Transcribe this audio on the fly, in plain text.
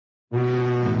This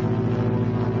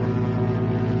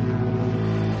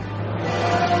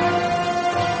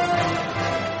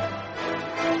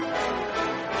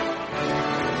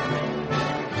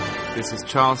is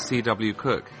Charles C.W.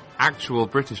 Cook, actual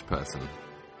British person.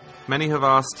 Many have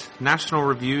asked, National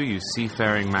Review, you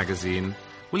seafaring magazine,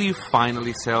 will you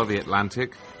finally sail the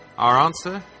Atlantic? Our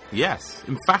answer? Yes,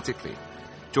 emphatically.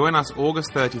 Join us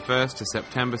August 31st to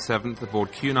September 7th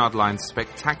aboard Cunard Line's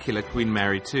spectacular Queen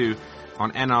Mary 2 on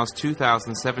NR's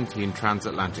 2017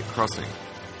 transatlantic crossing.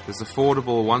 This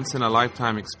affordable,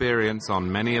 once-in-a-lifetime experience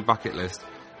on many a bucket list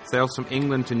sails from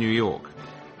England to New York.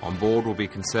 On board will be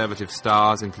conservative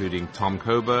stars including Tom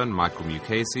Coburn, Michael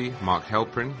Mukasey, Mark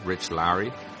Halperin, Rich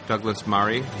Lowry, Douglas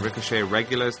Murray, Ricochet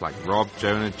regulars like Rob,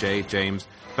 Jonah, Jay, James,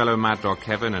 fellow Mad Dog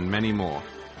Kevin, and many more.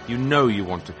 You know you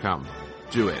want to come.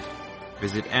 Do it.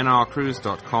 Visit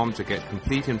nrcruise.com to get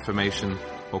complete information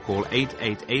or call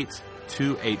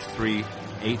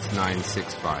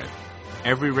 888-283-8965.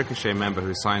 Every Ricochet member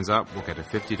who signs up will get a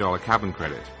 $50 cabin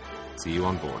credit. See you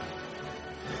on board.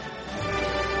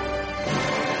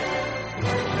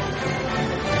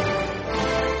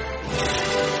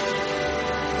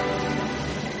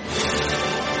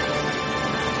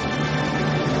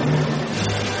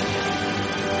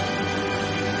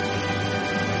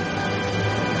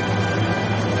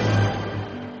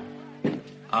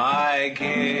 I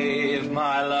gave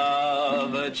my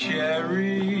love a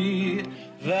cherry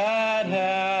that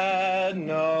had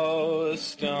no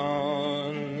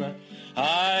stone.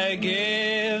 I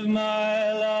gave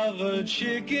my love a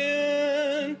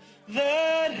chicken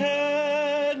that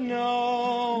had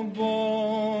no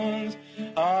bones.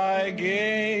 I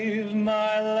gave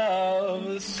my love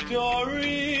a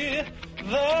story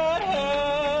that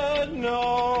had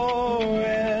no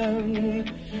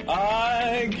end.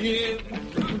 I give...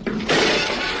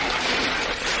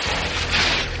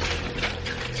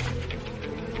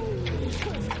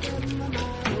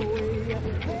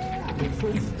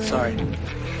 Sorry.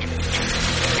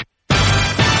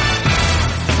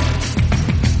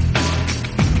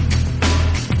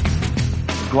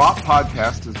 GLOP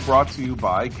Podcast is brought to you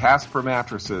by Casper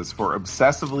Mattresses. For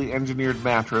obsessively engineered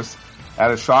mattress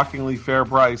at a shockingly fair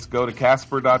price, go to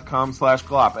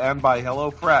casper.com/glop. And by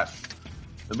HelloFresh,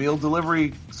 the meal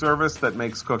delivery service that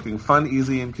makes cooking fun,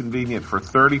 easy, and convenient. For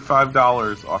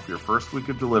 $35 off your first week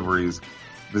of deliveries,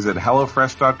 visit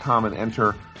HelloFresh.com and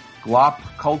enter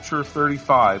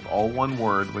GLOPCulture35, all one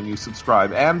word, when you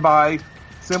subscribe. And by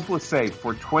SimpliSafe,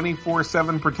 for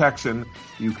 24/7 protection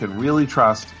you can really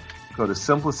trust. Go to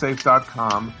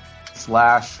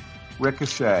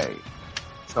SimpliSafe.com/Ricochet.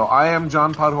 So I am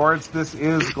John Podhoretz. This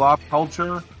is GLOP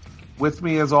Culture. With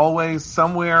me, as always,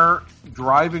 somewhere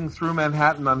driving through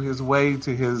Manhattan on his way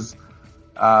to his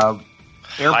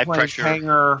airplane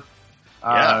hangar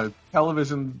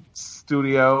television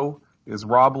studio is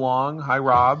Rob Long. Hi,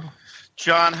 Rob.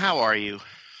 John, how are you?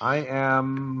 I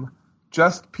am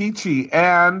just peachy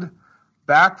and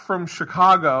back from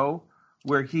Chicago,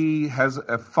 where he has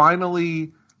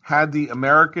finally had the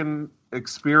American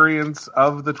experience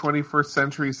of the 21st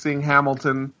century, seeing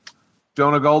Hamilton.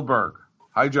 Jonah Goldberg.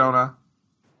 Hi, Jonah.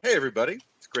 Hey, everybody.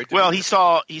 It's great to Well, be you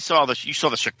saw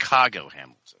the Chicago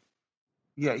Hamilton.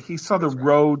 Yeah, he saw the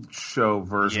road show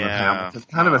version of Hamilton.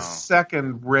 Kind of a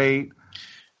second rate.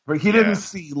 But he didn't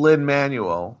see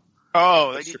Lin-Manuel.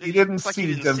 Oh, he didn't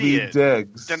see Daveed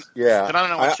Diggs. Then I don't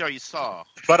know what show you saw.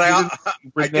 But I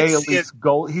Renee Elise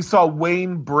Gold. He saw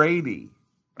Wayne Brady.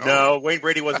 No, Wayne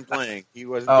Brady wasn't playing. He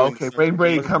wasn't. Okay. Wayne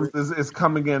Brady is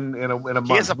coming in a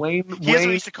month. Wayne,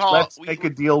 used to call, let's make a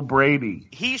deal, Brady.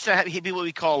 He used to have what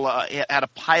we call had a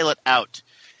pilot out.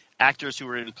 Actors who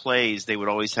were in plays, they would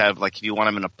always have, like, if you want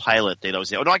them in a pilot, they'd always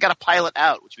say, "Oh no, I got a pilot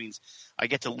out," which means I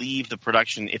get to leave the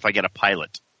production if I get a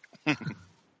pilot.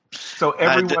 So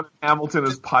everyone in Hamilton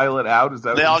is pilot out? Is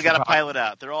that they all got a pilot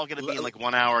out? They're all going to be in like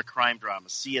 1 hour crime drama,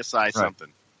 CSI something.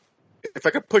 If I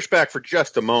could push back for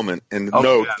just a moment and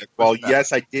note that while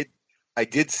yes, I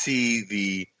did see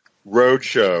the road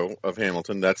show of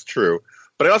Hamilton, that's true,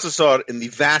 but I also saw it in the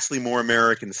vastly more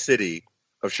American city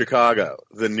of Chicago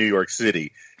than New York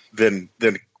City, than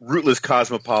rootless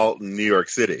cosmopolitan New York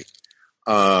City.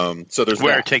 So there's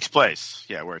where it takes place.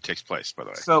 Yeah, where it takes place, by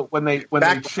the way. So when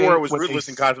before it was rootless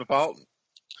and cosmopolitan.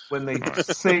 When they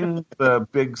sing the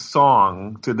big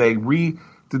song, did they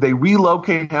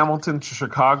relocate Hamilton to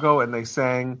Chicago and they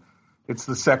sang it's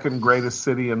the second greatest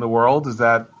city in the world? Is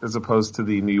that as opposed to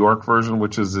the New York version,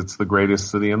 which is it's the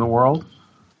greatest city in the world?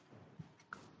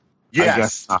 Yes. I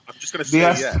guess not. I'm just going to say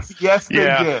yes. Yes, they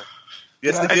did.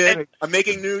 Yes, they did. I'm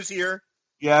making news here.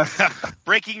 Yes.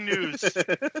 Breaking news.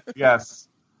 Yes.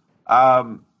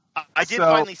 I did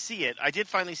finally see it. I did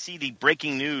finally see the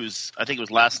breaking news. I think it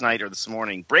was last night or this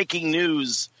morning. Breaking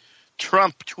news: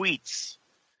 Trump tweets.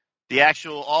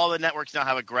 All the networks now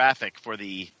have a graphic for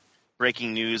the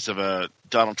breaking news of a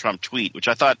Donald Trump tweet, which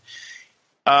I thought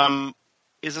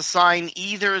is a sign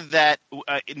either that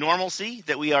normalcy,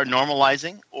 that we are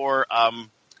normalizing, or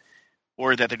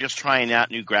that they're just trying out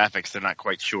new graphics. They're not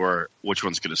quite sure which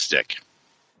one's going to stick.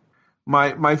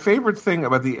 My favorite thing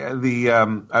about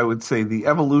the I would say the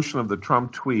evolution of the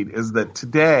Trump tweet is that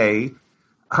today,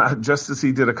 just as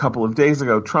he did a couple of days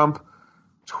ago, Trump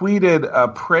tweeted a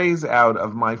praise out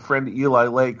of my friend Eli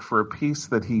Lake for a piece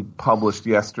that he published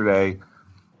yesterday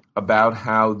about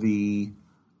how a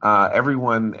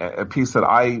piece that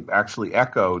I actually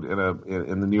echoed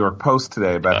in the New York Post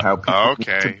today about how people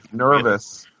need to be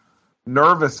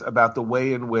nervous about the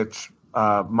way in which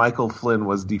Michael Flynn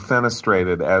was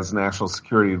defenestrated as National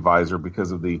Security Advisor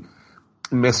because of the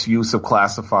misuse of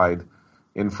classified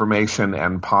information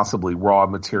and possibly raw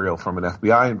material from an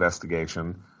FBI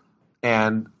investigation.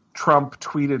 And Trump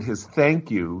tweeted his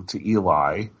thank you to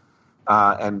Eli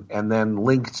and then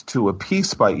linked to a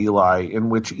piece by Eli in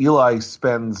which Eli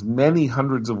spends many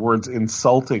hundreds of words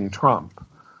insulting Trump,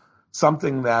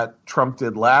 something that Trump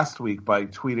did last week by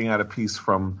tweeting out a piece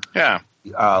from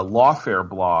Lawfare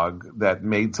blog that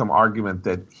made some argument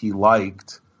that he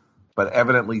liked, but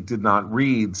evidently did not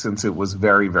read since it was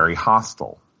very, very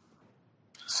hostile.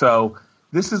 So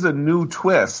this is a new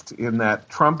twist in that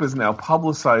Trump is now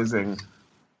publicizing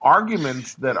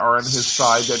arguments that are on his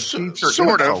side that feature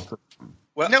insult.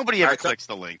 Well, nobody ever clicks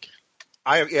the link.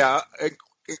 I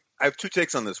have two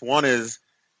takes on this. One is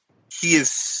he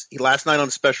last night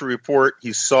on Special Report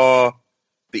he saw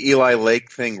the Eli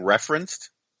Lake thing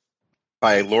referenced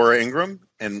by Laura Ingraham,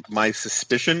 and my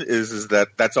suspicion is that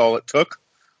that's all it took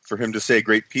for him to say a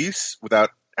great piece without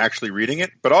actually reading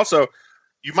it. But also,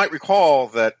 you might recall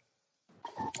that,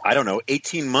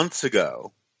 18 months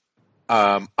ago,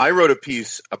 I wrote a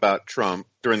piece about Trump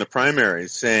during the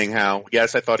primaries saying how,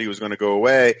 yes, I thought he was going to go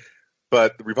away,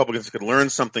 but the Republicans could learn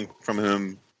something from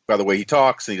him by the way he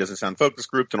talks, and he doesn't sound focus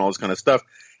grouped and all this kind of stuff.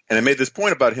 And I made this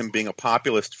point about him being a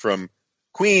populist from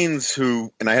Queens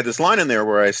and I had this line in there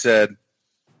where I said,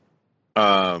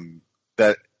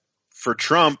 that for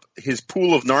Trump, his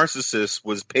pool of narcissists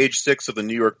was page 6 of the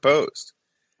New York Post.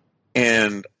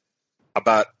 And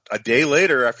about a day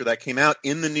later after that came out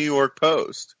in the New York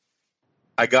Post,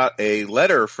 I got a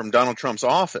letter from Donald Trump's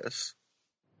office,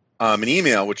 an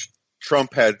email which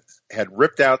Trump had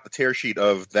ripped out the tear sheet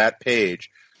of that page,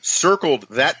 circled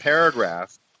that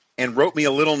paragraph, and wrote me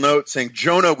a little note saying,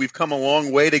 Jonah, we've come a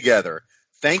long way together,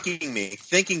 thanking me,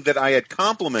 thinking that I had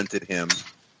complimented him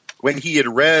when he had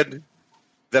read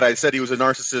that I said he was a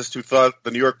narcissist who thought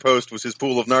the New York Post was his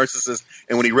pool of narcissists,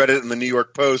 and when he read it in the New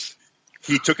York Post,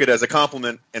 he took it as a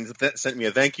compliment and sent me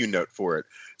a thank you note for it.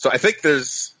 So I think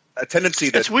there's a tendency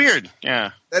that... It's weird,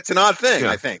 yeah. That's an odd thing,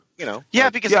 I think,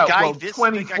 Yeah, because a guy this...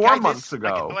 24 months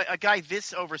ago... A guy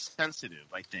this oversensitive,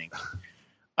 I think.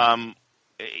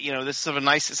 This is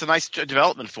it's a nice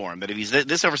development for him, but if he's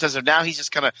this oversensitive, now he's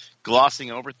just kind of glossing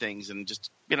over things and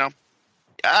just,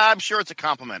 I'm sure it's a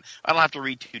compliment. I don't have to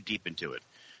read too deep into it.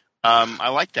 I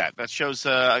like that. That shows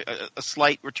a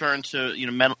slight return to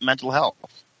mental health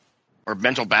or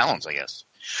mental balance, I guess.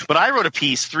 But I wrote a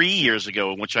piece 3 years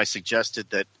ago in which I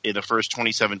suggested that in the first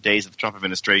 27 days of the Trump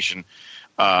administration,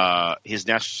 his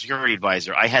national security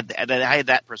advisor, I had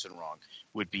that person wrong,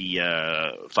 would be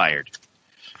fired.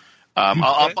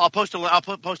 I'll post a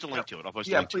link to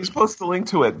it. Please post the link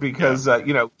to it because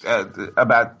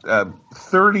about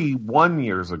 31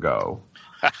 years ago,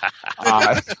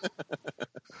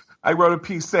 I wrote a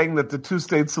piece saying that the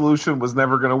two-state solution was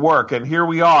never going to work, and here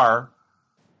we are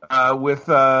with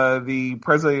the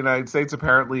President of the United States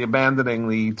apparently abandoning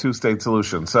the two-state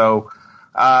solution. So,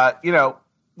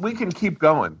 we can keep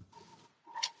going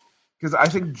because I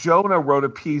think Jonah wrote a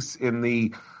piece in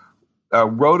the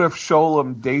Rodef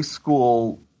Sholem Day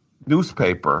School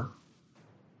newspaper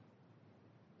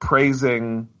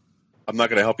praising... I'm not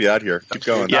going to help you out here. Keep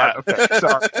going. Yeah. Okay.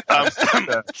 Sorry.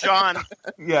 John,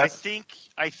 yes.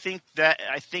 I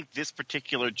think this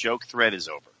particular joke thread is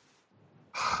over.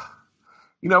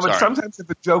 But sometimes if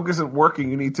a joke isn't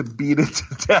working, you need to beat it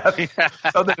to death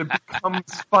so that it becomes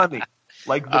funny.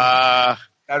 Like the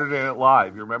Saturday Night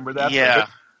Live. You remember that? Yeah.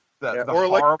 The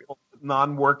horrible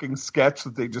non-working sketch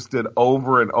that they just did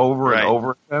over and over and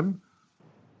over again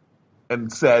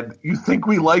and said, you think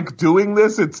we like doing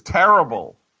this? It's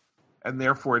terrible. And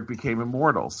therefore it became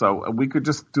immortal. So we could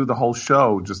just do the whole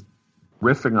show just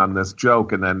riffing on this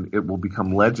joke and then it will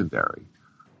become legendary.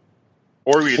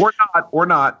 Or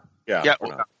not. Yeah.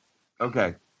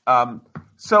 Okay.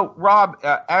 So, Rob,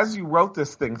 as you wrote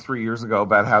this thing 3 years ago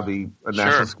about how the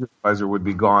National Security Advisor would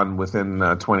be gone within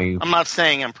 20... I'm not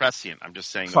saying I'm prescient. I'm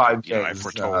just saying 5 days. I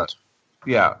foretold.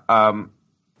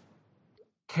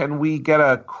 Can we get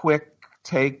a quick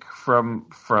take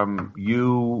from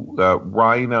you,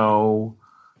 Rhino,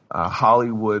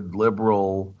 Hollywood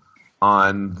liberal,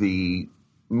 on the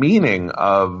meaning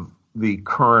of the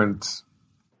current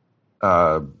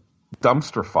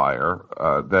dumpster fire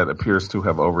that appears to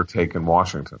have overtaken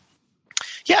Washington?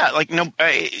 Yeah,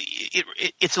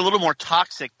 it's a little more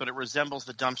toxic, but it resembles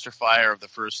the dumpster fire of the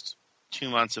first 2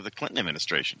 months of the Clinton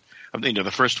administration.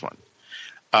 The first one,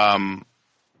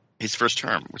 his first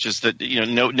term, which is that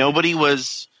nobody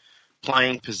was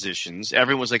playing positions.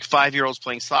 Everyone was like 5-year-olds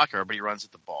playing soccer. Everybody runs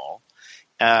at the ball.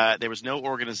 There was no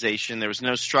organization. There was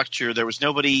no structure. There was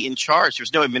nobody in charge. There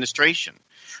was no administration.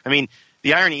 I mean,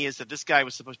 the irony is that this guy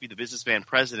was supposed to be the businessman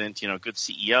president, good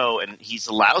CEO, and he's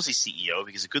a lousy CEO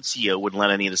because a good CEO wouldn't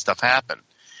let any of this stuff happen.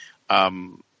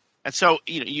 And so,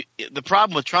 the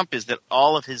problem with Trump is that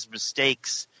all of his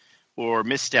mistakes or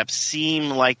missteps seem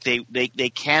like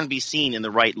they can be seen in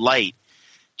the right light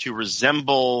to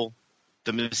resemble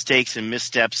the mistakes and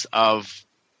missteps of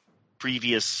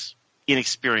previous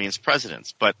inexperienced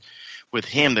presidents. But with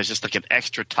him, there's just like an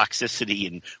extra toxicity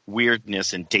and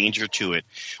weirdness and danger to it,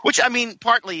 which, I mean,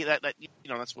 partly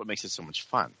that's what makes it so much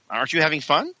fun. Aren't you having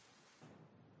fun?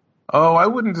 Oh, I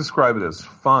wouldn't describe it as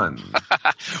fun.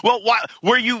 Well,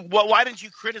 why didn't you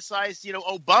criticize,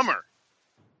 Obama?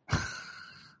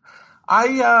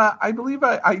 I believe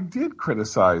I did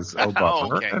criticize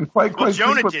Obama, okay. And quite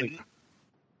Jonah frequently. Didn't.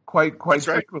 Quite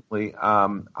frequently,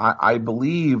 I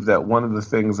believe that one of the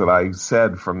things that I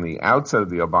said from the outset of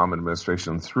the Obama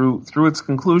administration through its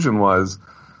conclusion was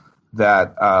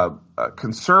that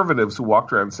conservatives who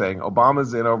walked around saying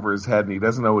Obama's in over his head and he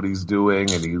doesn't know what he's doing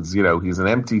and he's an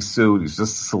empty suit, he's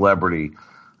just a celebrity,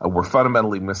 were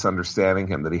fundamentally misunderstanding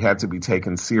him, that he had to be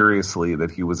taken seriously,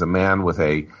 that he was a man with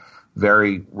a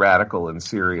very radical and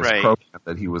serious program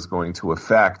that he was going to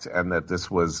affect, and that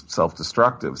this was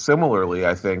self-destructive. Similarly,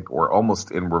 I think, or almost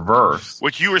in reverse,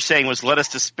 what you were saying was let us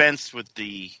dispense with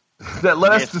the that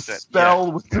let us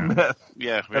dispel with the myth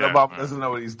that Obama doesn't know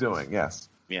what he's doing. Yes,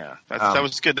 that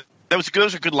was good.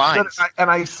 Those are good lines.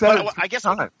 I said I guess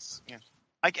times.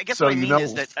 I guess so what I mean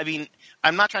is that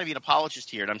I'm not trying to be an apologist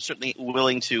here, and I'm certainly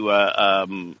willing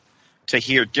to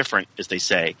hear different, as they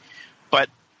say, but.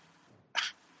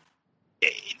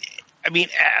 I mean,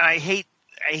 I hate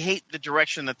the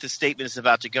direction that this statement is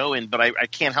about to go in, but I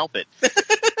can't help it.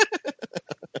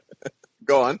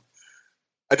 Go on.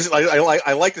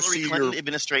 I like to see Clinton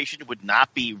administration would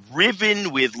not be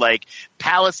riven with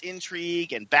palace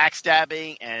intrigue and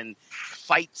backstabbing and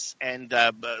fights and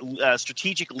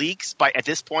strategic leaks at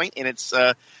this point in its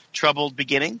troubled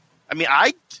beginning. I mean,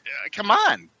 come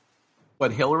on.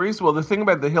 But Hillary's? Well, the thing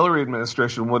about the Hillary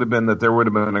administration would have been that there would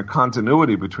have been a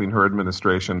continuity between her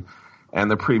administration and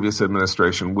the previous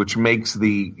administration, which makes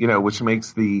the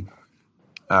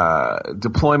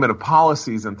deployment of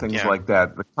policies and things like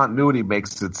that. The continuity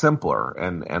makes it simpler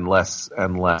and less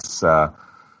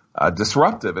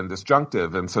disruptive and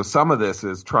disjunctive. And so some of this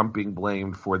is Trump being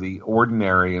blamed for the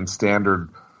ordinary and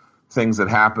standard things that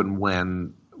happen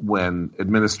when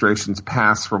administrations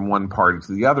pass from one party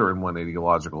to the other and one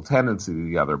ideological tendency to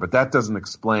the other. But that doesn't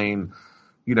explain,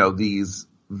 these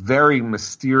very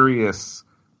mysterious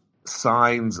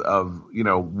signs of,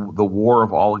 the war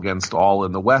of all against all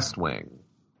in the West Wing,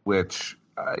 which,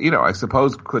 I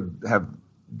suppose could have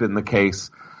been the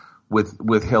case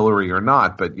with Hillary or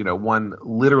not. But, one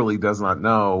literally does not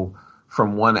know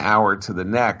from 1 hour to the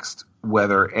next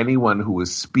whether anyone who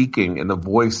is speaking in the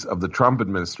voice of the Trump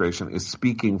administration is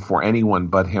speaking for anyone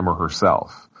but him or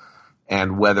herself,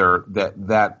 and whether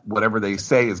that whatever they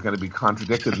say is going to be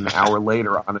contradicted an hour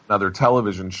later on another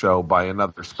television show by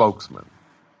another spokesman.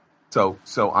 So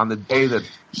on the day that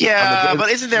but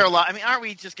isn't there a lot? I mean, aren't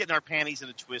we just getting our panties in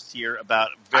a twist here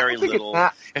about very little?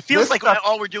 It feels like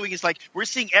all we're doing is we're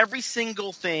seeing every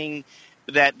single thing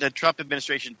that the Trump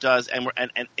administration does, and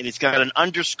it's got an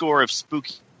underscore of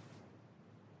spooky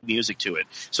music to it,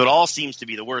 so it all seems to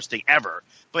be the worst thing ever.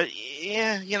 But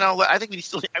I think we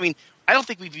still. I mean, I don't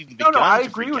think we've even begun. No, I to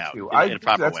agree freak with out you. in a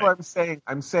proper that's way. what I'm saying.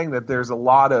 I'm saying that there's a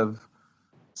lot of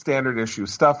standard issue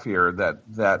stuff here that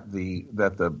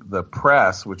the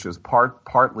press, which is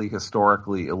partly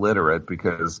historically illiterate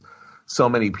because so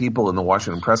many people in the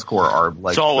Washington press corps are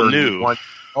 31 years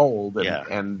old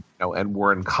and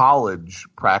were in college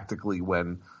practically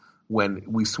when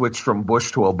we switched from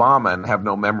Bush to Obama and have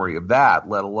no memory of that,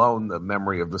 let alone the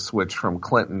memory of the switch from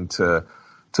Clinton to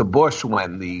Bush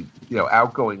when the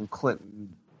outgoing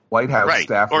Clinton White House Right.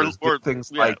 staffers Or did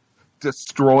things yeah. like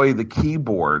destroy the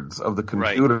keyboards of the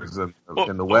computers in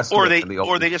the West or Wing.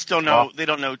 they just don't know. They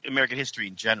don't know American history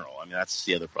in general. I mean, that's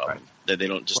the other problem. Right. That they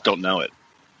don't know it.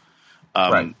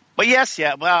 Right. But yes,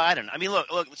 yeah. Well, I don't know. I mean,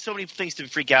 look. So many things to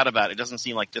freak out about. It doesn't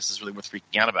seem like this is really worth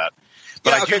freaking out about.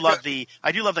 But Yeah,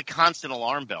 I do love the constant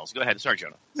alarm bells. Go ahead. Sorry,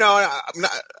 Jonah. No,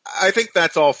 I think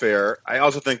that's all fair. I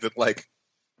also think that like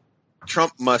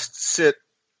Trump must sit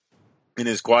in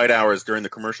his quiet hours during the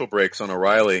commercial breaks on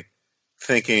O'Reilly,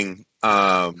 thinking,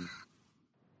 "Man,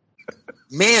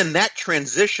 that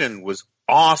transition was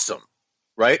awesome,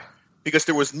 right? Because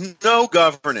there was no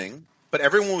governing, but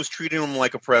everyone was treating him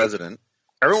like a president.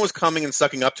 Everyone was coming and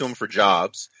sucking up to him for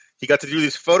jobs. He got to do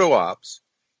these photo ops.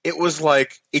 It was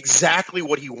like exactly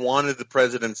what he wanted the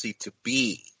presidency to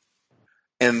be.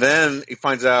 And then he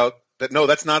finds out that no,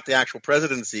 that's not the actual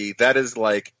presidency. That is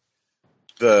like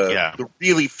the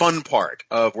really fun part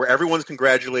of where everyone's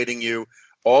congratulating you.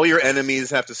 All your enemies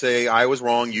have to say, I was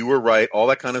wrong, you were right, all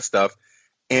that kind of stuff.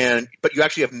 But you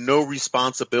actually have no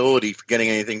responsibility for getting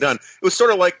anything done. It was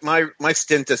sort of like my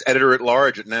stint as editor at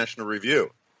large at National Review,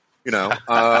 you know.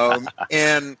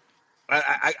 And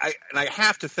I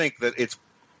have to think that it's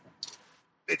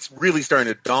really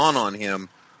starting to dawn on him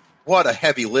what a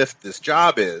heavy lift this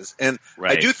job is. And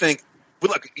right. I do think,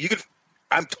 look,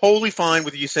 I'm totally fine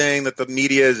with you saying that the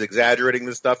media is exaggerating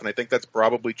this stuff, and I think that's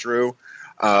probably true.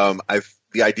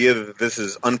 The idea that this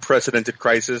is unprecedented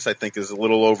crisis, I think, is a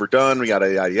little overdone.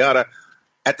 Yada, yada, yada.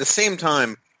 At the same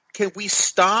time, can we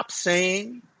stop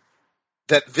saying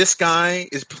that this guy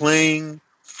is playing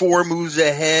 4 moves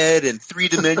ahead and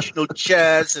 3-dimensional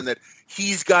chess, and that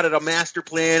he's got a master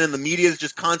plan and the media is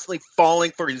just constantly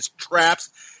falling for his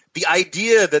traps? The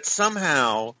idea that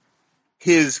somehow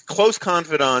his close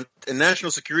confidant and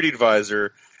national security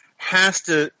advisor has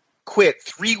to quit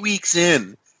 3 weeks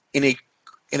in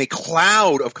a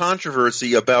cloud of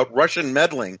controversy about Russian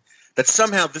meddling, that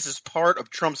somehow this is part of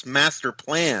Trump's master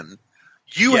plan.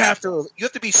 You have to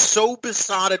be so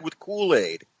besotted with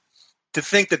Kool-Aid to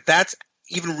think that that's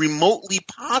even remotely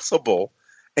possible.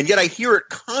 And yet I hear it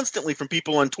constantly from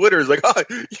people on Twitter. It's like, oh,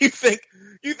 you think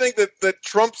that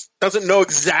Trump doesn't know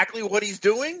exactly what he's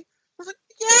doing? I was like,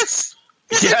 yes.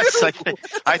 Yes,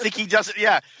 I think he does it.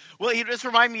 Yeah. Well, he just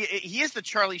remind me. He is the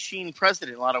Charlie Sheen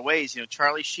president in a lot of ways. You know,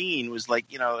 Charlie Sheen was like,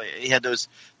 you know, he had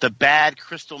the bad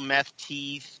crystal meth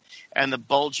teeth and the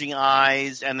bulging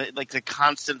eyes and the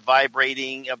constant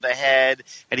vibrating of the head,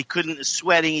 and he couldn't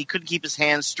keep his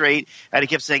hands straight, and he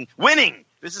kept saying, "Winning.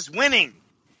 This is winning."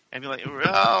 And be like,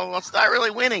 "Oh, it's not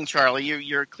really winning, Charlie.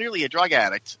 You're clearly a drug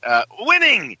addict.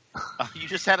 Winning. You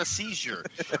just had a seizure.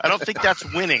 I don't think that's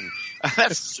winning."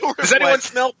 That's sort of. Does anyone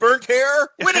smell burnt hair?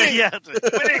 Winning. Yeah,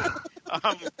 winning.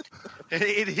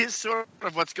 It is sort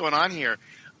of what's going on here.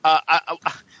 When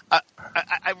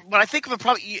I think of a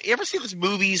problem, you ever see those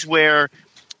movies where,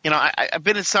 you know, I've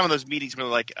been in some of those meetings where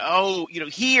they're like, oh, you know,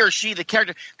 he or she, the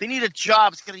character, they need a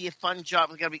job. It's going to be a fun job.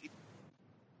 It's going to be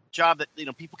job that, you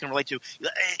know, people can relate to.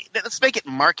 Let's make it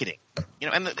marketing, you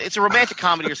know, and it's a romantic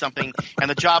comedy or something, and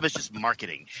the job is just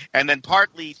marketing. And then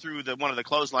partly through one of the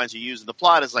clotheslines you use in the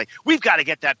plot is like, we've got to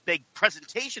get that big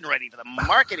presentation ready for the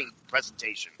marketing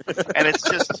presentation. And it's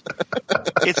just,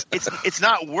 it's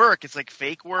not work. It's like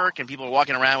fake work, and people are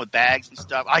walking around with bags and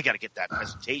stuff. I got to get that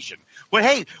presentation. Well,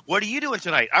 hey, what are you doing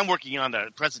tonight? I'm working on the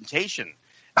presentation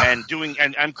and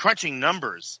I'm crunching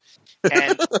numbers.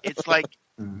 And it's like,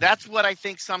 that's what I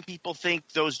think some people think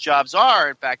those jobs are.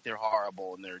 In fact, they're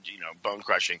horrible and they're, you know, bone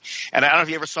crushing. And I don't know if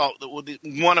you ever saw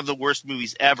one of the worst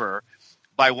movies ever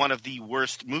by one of the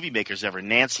worst movie makers ever,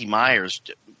 Nancy Meyers.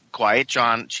 Quiet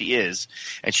John, she is.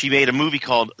 And she made a movie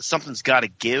called Something's Gotta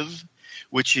Give,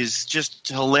 which is just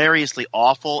hilariously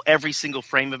awful. Every single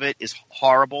frame of it is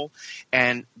horrible.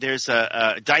 And there's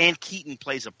Diane Keaton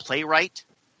plays a playwright.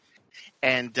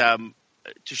 And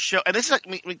to show, and this is,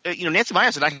 you know, Nancy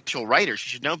Meyers is an actual writer. She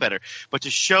should know better. But to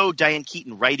show Diane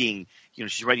Keaton writing, you know,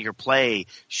 she's writing her play.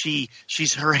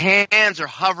 Her hands are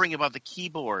hovering above the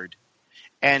keyboard,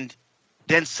 and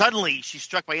then suddenly she's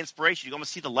struck by inspiration. You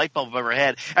almost see the light bulb above her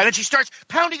head, and then she starts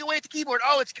pounding away at the keyboard.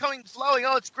 Oh, it's flowing.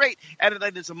 Oh, it's great. And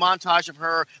then there's a montage of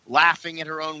her laughing at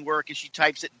her own work as she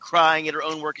types it, and crying at her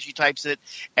own work as she types it,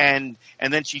 and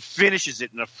then she finishes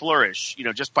it in a flourish, you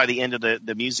know, just by the end of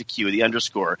the music cue, the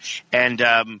underscore, and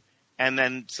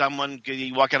then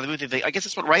you walk out of the booth and think, I guess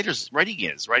that's what writing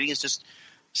is. Writing is just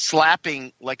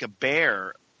slapping like a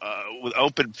bear with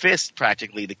open fist,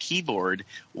 practically, the keyboard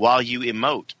while you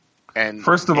emote. And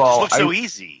first of all, it looks so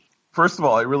easy. First of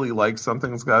all, I really like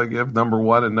Something's Gotta Give, number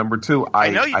one, and number two, I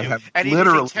know you do. have and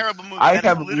literally, it's a terrible movie. I That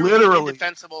have is literally literally,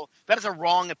 indefensible. That is a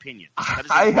wrong opinion. That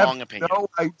is a I wrong have opinion. no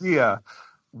idea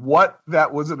what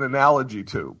that was an analogy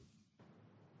to.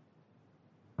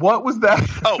 What was that?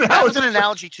 Oh, that was an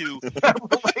analogy to.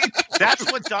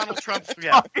 That's what Donald Trump.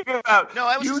 Yeah. No,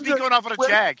 I was just going off on a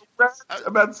jag.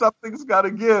 About Something's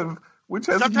Gotta Give, which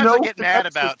has Sometimes no I get mad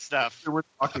about stuff. We're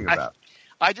talking about.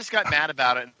 I just got mad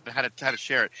about it and had to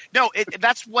share it. No,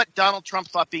 that's what Donald Trump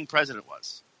thought being president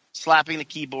was. Slapping the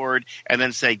keyboard and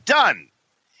then say, done.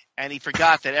 And he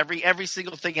forgot that every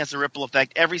single thing has a ripple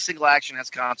effect. Every single action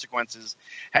has consequences,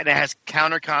 and it has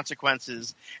counter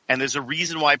consequences. And there's a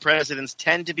reason why presidents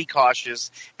tend to be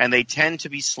cautious, and they tend to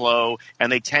be slow,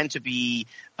 and they tend to be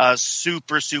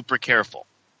super, super careful.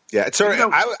 Yeah, it's sort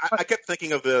of, I kept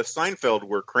thinking of the Seinfeld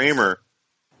where Kramer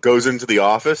goes into the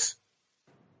office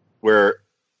where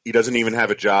he doesn't even have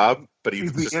a job, but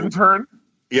he's the intern.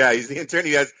 Yeah, he's the intern.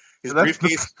 He has his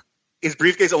briefcase. His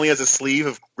briefcase only has a sleeve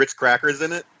of Ritz crackers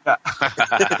in it. Yeah.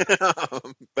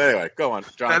 But anyway, go on,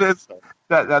 John.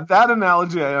 That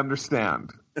analogy I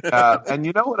understand. And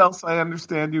you know what else I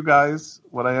understand, you guys?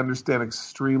 What I understand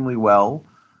extremely well?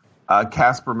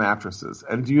 Casper mattresses.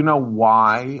 And do you know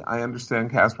why I understand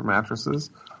Casper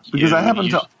mattresses? Because I happen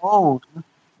to own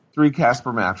 3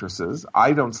 Casper mattresses.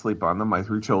 I don't sleep on them. My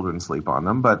 3 children sleep on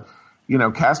them. But you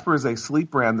know, Casper is a sleep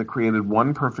brand that created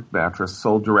one perfect mattress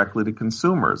sold directly to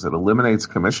consumers. It eliminates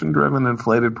commission-driven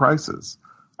inflated prices,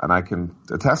 and I can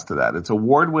attest to that. It's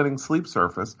award-winning sleep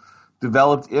surface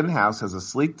developed in-house, has a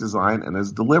sleek design, and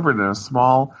is delivered in a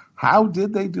small, how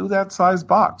did they do that size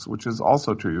box, which is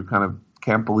also true. You kind of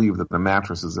can't believe that the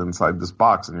mattress is inside this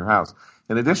box in your house.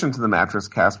 In addition to the mattress,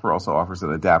 Casper also offers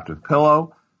an adaptive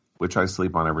pillow, which I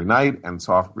sleep on every night, and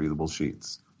soft, breathable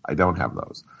sheets. I don't have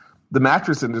those. The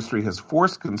mattress industry has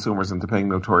forced consumers into paying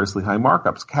notoriously high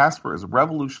markups. Casper is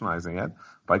revolutionizing it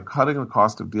by cutting the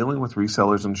cost of dealing with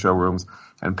resellers and showrooms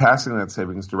and passing that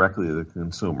savings directly to the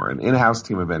consumer. An in-house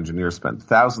team of engineers spent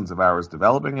thousands of hours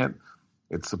developing it.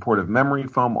 Its supportive memory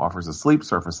foam offers a sleep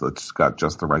surface that's got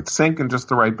just the right sink and just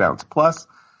the right bounce. Plus,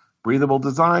 breathable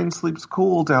design sleeps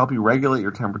cool to help you regulate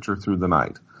your temperature through the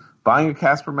night. Buying a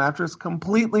Casper mattress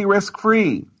completely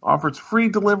risk-free, offers free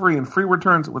delivery and free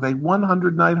returns with a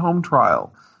 100-night home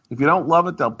trial. If you don't love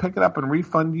it, they'll pick it up and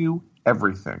refund you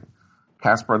everything.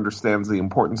 Casper understands the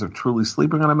importance of truly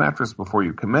sleeping on a mattress before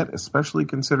you commit, especially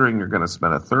considering you're going to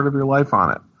spend a third of your life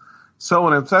on it. So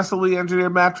an obsessively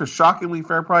engineered mattress, shockingly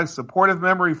fair price, supportive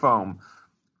memory foam.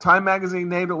 Time Magazine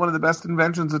named it one of the best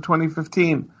inventions of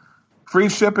 2015. Free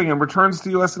shipping and returns to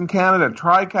U.S. and Canada.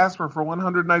 Try Casper for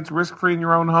 100 nights risk-free in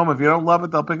your own home. If you don't love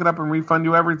it, they'll pick it up and refund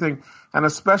you everything. And a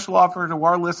special offer to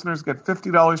our listeners, get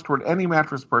 $50 toward any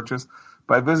mattress purchase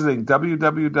by visiting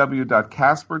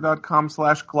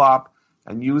www.casper.com/glop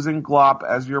and using GLOP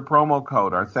as your promo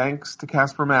code. Our thanks to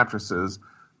Casper Mattresses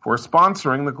for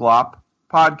sponsoring the GLOP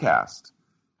podcast.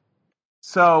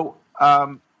 So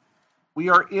we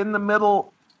are in the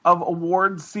middle of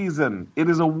awards season. It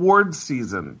is awards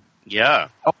season. Yeah.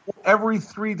 Every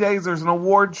 3 days there's an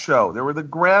award show. There were the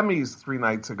Grammys 3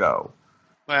 nights ago,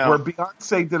 where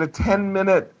Beyonce did a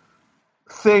 10-minute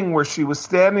thing where she was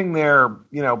standing there,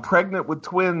 you know, pregnant with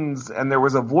twins, and there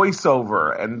was a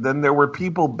voiceover, and then there were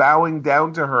people bowing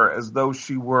down to her as though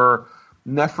she were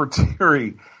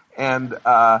Nefertiti, and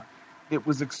it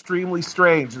was extremely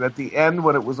strange. And at the end,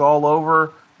 when it was all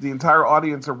over, the entire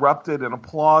audience erupted in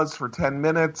applause for 10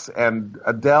 minutes, and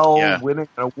Adele, winning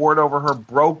an award over her,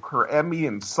 broke her Emmy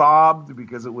and sobbed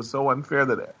because it was so unfair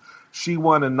that she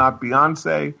won and not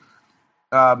Beyonce.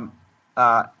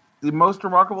 The most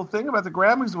remarkable thing about the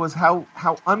Grammys was how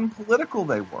unpolitical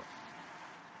they were.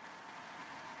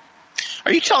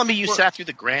 Are you telling me you sat through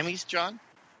the Grammys, John?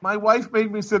 My wife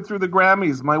made me sit through the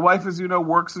Grammys. My wife, as you know,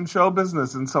 works in show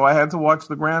business, and so I had to watch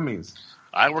the Grammys.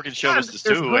 I work in show business,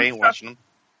 too. I ain't watching them.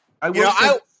 I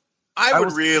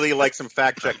would really like some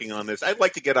fact-checking on this. I'd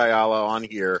like to get Ayala on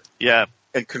here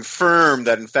and confirm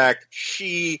that, in fact,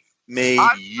 she made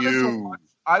you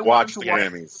watch the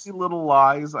Grammys. Little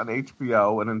Lies on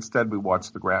HBO, and instead we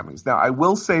watched the Grammys. Now, I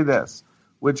will say this,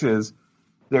 which is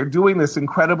they're doing this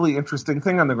incredibly interesting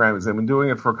thing on the Grammys. They've been doing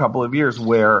it for a couple of years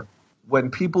where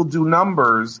when people do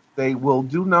numbers, they will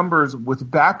do numbers with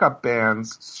backup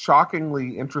bands,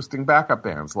 shockingly interesting backup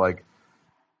bands, like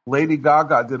Lady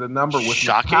Gaga did a number with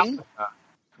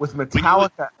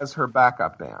Metallica as her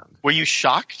backup band. Were you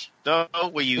shocked, though?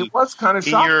 It was kind of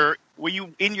shocking. Were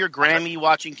you in your Grammy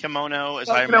watching kimono, as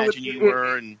I imagine you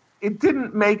were? It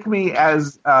didn't make me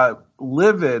as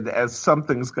livid as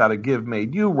Something's Gotta Give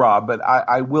made you, Rob, but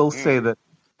I will say that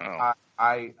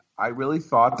I I really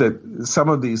thought that some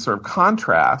of these sort of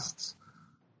contrasts,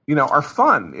 are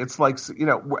fun. It's like,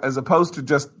 as opposed to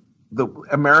just the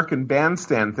American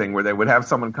Bandstand thing where they would have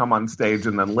someone come on stage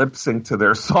and then lip sync to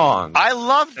their song. I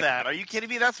love that. Are you kidding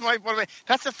me? That's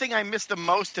that's the thing I miss the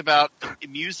most about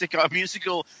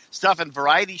musical stuff and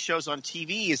variety shows on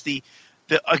TV is the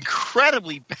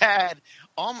incredibly bad,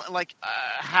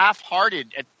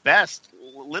 half-hearted at best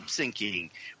lip syncing,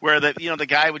 where the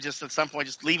guy would just at some point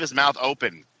just leave his mouth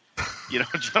open,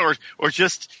 or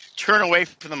just turn away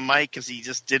from the mic because he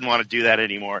just didn't want to do that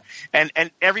anymore.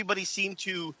 And everybody seemed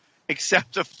to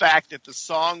accept the fact that the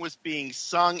song was being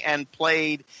sung and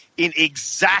played in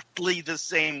exactly the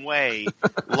same way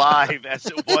live as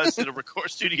it was in a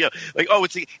record studio.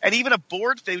 And even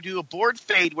they would do a board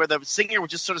fade where the singer would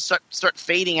just sort of start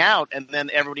fading out, and then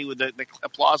everybody with the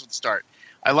applause would start.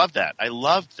 I love that. I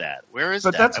loved that. Where is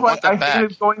that? But that's why I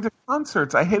hated going to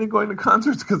concerts. I hated going to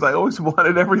concerts because I always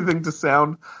wanted everything to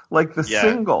sound like the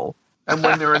single. And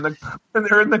when they're in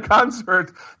the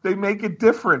concert, they make it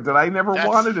different, and I never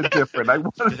wanted it different. I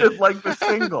wanted it like the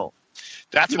single.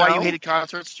 That's why you hated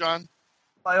concerts, John?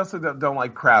 I also don't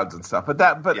like crowds and stuff. When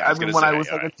I was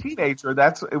a teenager,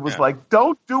 it was like,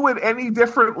 don't do it any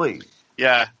differently.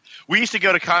 Yeah, we used to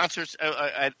go to concerts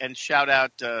and shout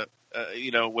out.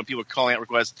 When people were calling out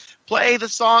requests, play the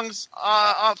songs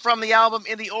from the album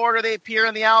in the order they appear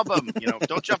in the album.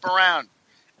 Don't jump around.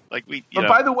 But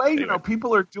by the way, anyway.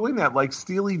 People are doing that. Like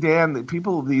Steely Dan,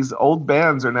 these old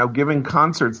bands are now giving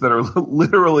concerts that are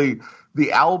literally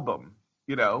the album.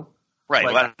 Right.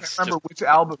 I can't remember which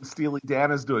album Steely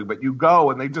Dan is doing, but you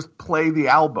go and they just play the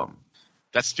album.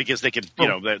 That's because they can.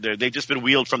 They've just been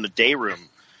wheeled from the day room.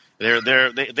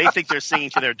 They think they're singing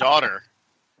to their daughter.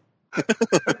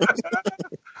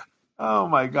 Oh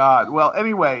my God. Well,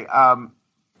 anyway.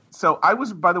 So I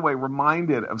was, by the way,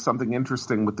 reminded of something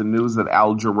interesting with the news that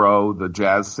Al Jarreau, the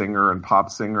jazz singer and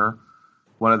pop singer,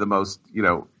 one of the most,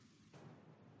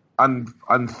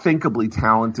 unthinkably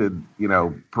talented,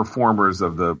 performers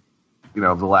of the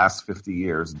last 50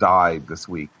 years, died this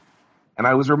week. And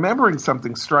I was remembering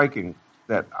something striking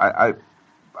that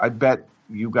I bet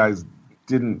you guys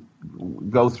didn't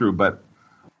go through, but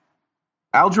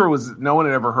Al Jarreau no one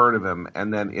had ever heard of him,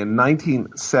 and then in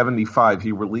 1975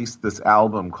 he released this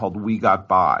album called We Got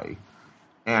By.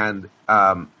 And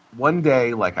one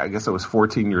day, I guess I was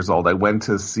 14 years old, I went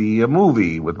to see a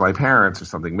movie with my parents or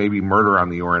something, maybe Murder on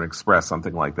the Orient Express,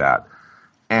 something like that.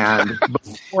 And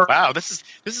wow, this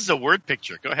is a word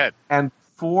picture. Go ahead. And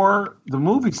before the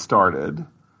movie started,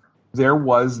 there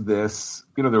was this,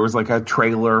 there was a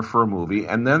trailer for a movie,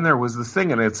 and then there was this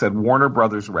thing, and it said Warner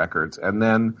Brothers Records, and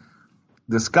then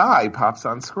this guy pops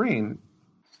on screen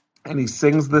and he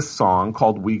sings this song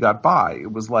called We Got By. It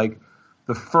was like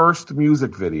the first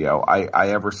music video I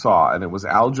ever saw, and it was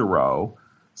Al Jarreau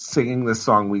singing this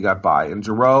song We Got By. And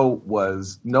Jarreau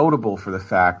was notable for the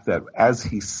fact that as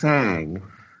he sang,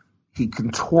 he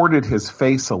contorted his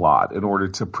face a lot in order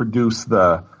to produce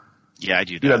the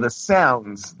the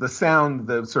sounds, the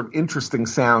sort of interesting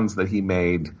sounds that he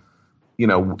made.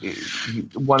 Jonah,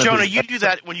 you do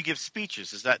that when you give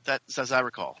speeches. Is that as I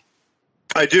recall?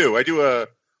 I do. I do a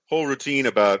whole routine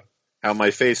about how my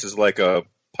face is like a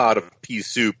pot of pea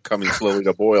soup coming slowly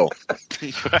to boil.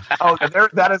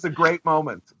 That is a great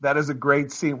moment. That is a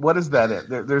great scene. What is that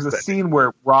in? There's a scene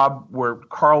where Carl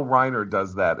Reiner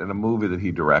does that in a movie that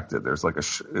he directed. There's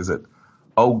is it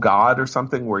Oh God or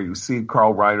something, where you see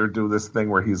Carl Reiner do this thing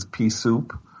where he's pea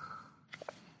soup.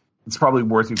 It's probably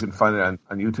you can find it on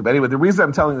YouTube. Anyway, the reason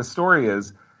I'm telling the story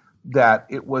is that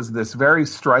it was this very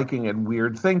striking and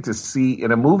weird thing to see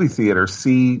in a movie theater,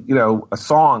 a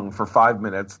song for 5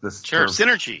 minutes. This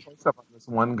synergy. This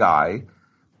one guy.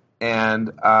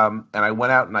 And I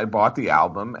went out and I bought the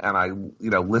album and I,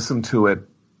 listened to it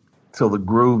till the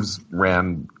grooves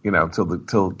ran,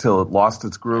 till it lost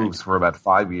its grooves for about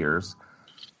 5 years.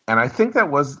 And I think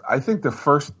the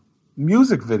first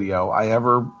music video I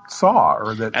ever saw,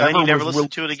 and then you never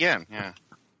listened to it again. Yeah.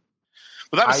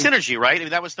 Well, that was synergy, right? I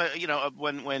mean, that was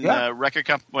when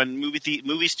when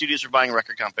movie studios were buying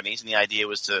record companies, and the idea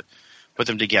was to put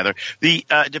them together.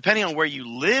 Depending on where you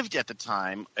lived at the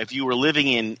time, if you were living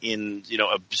in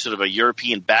a sort of a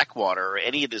European backwater or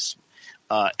any of this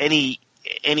any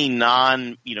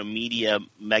non media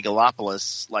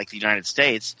megalopolis like the United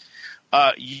States.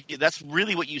 That's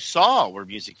really what you saw were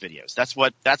music videos. That's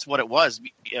what it was.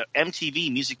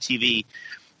 MTV, music TV,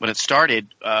 when it started,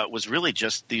 was really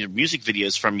just the music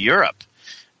videos from Europe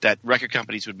that record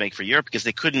companies would make for Europe because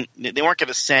they weren't going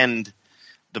to send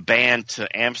the band to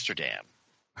Amsterdam.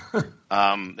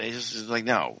 They just like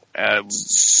no. They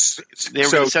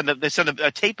send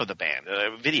a tape of the band,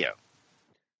 a video.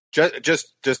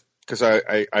 Just because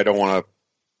I don't want to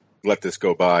let this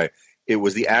go by. It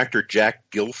was the actor Jack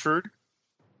Gilford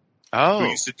who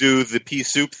used to do the pea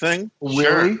soup thing.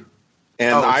 Really?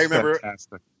 And I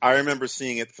remember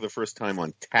seeing it for the first time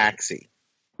on Taxi.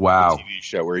 Wow. The TV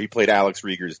show where he played Alex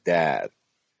Rieger's dad.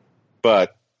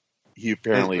 But he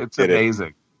apparently it's did amazing.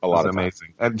 It a lot of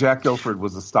amazing. And Jack Gilford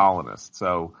was a Stalinist,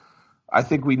 so I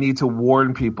think we need to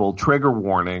warn people. Trigger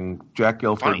warning: Jack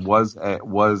Gilford was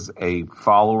a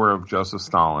follower of Joseph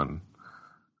Stalin,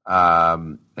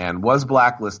 and was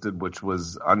blacklisted, which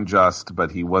was unjust. But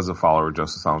he was a follower of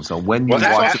Joseph Stalin. So when you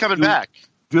watch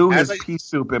do his pea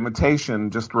soup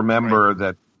imitation, just remember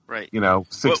that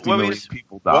 60 million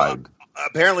people died.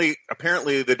 Apparently,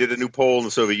 they did a new poll in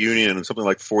the Soviet Union, and something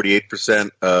like 48%,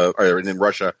 or in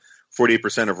Russia,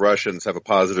 48% of Russians have a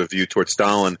positive view towards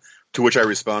Stalin. To which I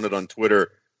responded on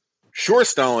Twitter, "Sure,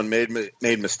 Stalin made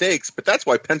mistakes, but that's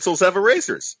why pencils have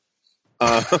erasers."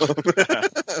 But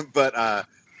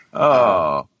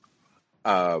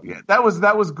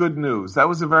that was good news. That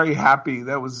was a very happy.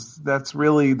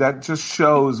 That just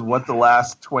shows what the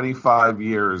last 25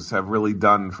 years have really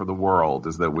done for the world.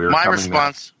 Is that we're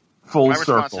coming full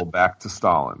circle back to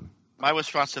Stalin. My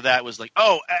response to that was like,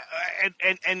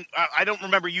 and I don't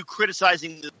remember you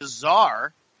criticizing the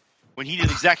Tsar when he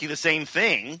did exactly the same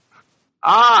thing.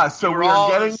 So we're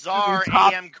all getting Tsar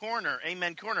Amen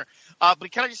corner.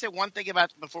 But can I just say one thing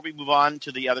before we move on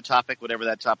to the other topic, whatever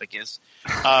that topic is?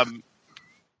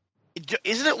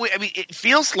 Isn't it? I mean, it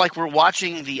feels like we're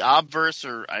watching the Obverse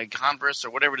or Converse or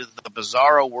whatever it is, the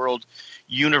Bizarro World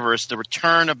universe, the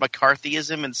return of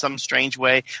McCarthyism in some strange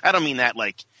way. I don't mean that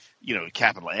like,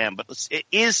 capital M, but it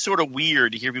is sort of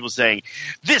weird to hear people saying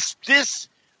this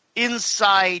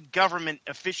inside government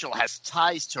official has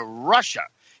ties to Russia.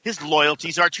 His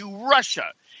loyalties are to Russia.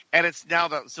 And it's now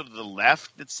the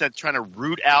left that's trying to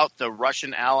root out the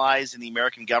Russian allies in the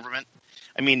American government.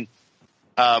 I mean,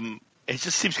 it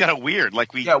just seems kind of weird. Like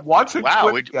watching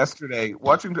Twitter yesterday.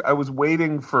 I was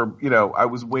waiting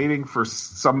for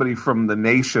somebody from The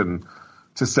Nation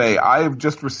to say, "I have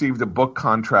just received a book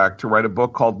contract to write a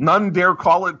book called None Dare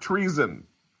Call It Treason."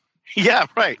 Yeah,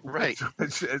 right.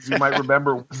 Which, as you might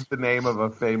remember, was the name of a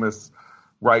famous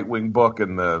right-wing book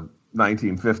in the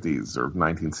 1950s or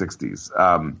 1960s.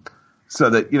 So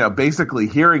that basically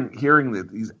hearing that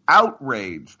these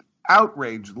outraged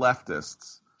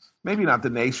leftists. Maybe not The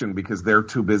Nation because they're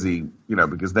too busy,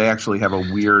 because they actually have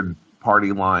a weird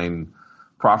party line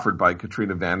proffered by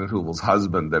Katrina Vanden Heuvel's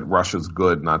husband that Russia's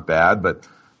good, not bad. But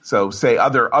so say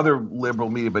other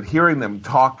liberal media, but hearing them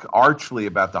talk archly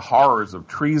about the horrors of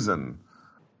treason,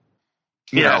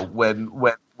 when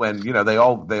they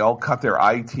all cut their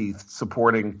eye teeth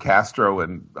supporting Castro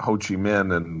and Ho Chi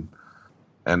Minh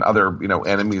and other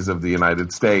enemies of the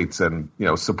United States, and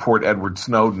support Edward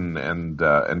Snowden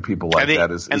and people like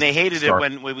that. They hated it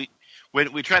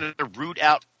when we tried to root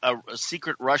out a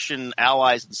secret Russian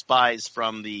allies and spies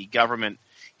from the government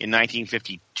in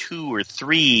 1952 or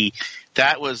 3.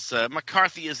 That was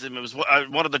McCarthyism. It was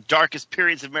one of the darkest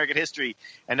periods of American history,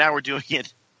 and now we're doing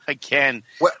it again.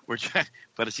 We're trying,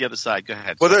 but it's the other side. Go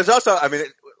ahead. Well, there's also,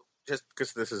 just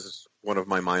because this is one of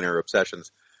my minor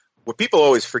obsessions. What people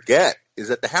always forget is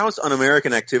that the House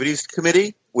Un-American Activities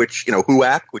Committee, which,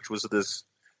 HUAC, which was this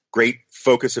great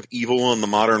focus of evil in the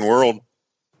modern world,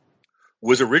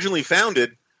 was originally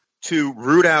founded to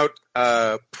root out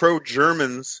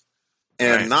pro-Germans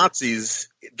and Nazis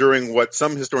during what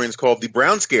some historians called the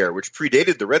Brown Scare, which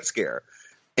predated the Red Scare.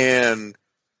 And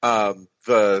the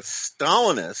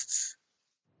Stalinists,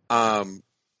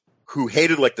 who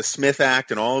hated like the Smith Act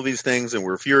and all of these things and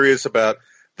were furious about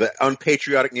the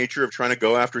unpatriotic nature of trying to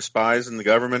go after spies in the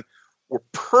government, were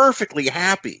perfectly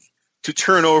happy to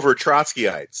turn over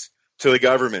Trotskyites to the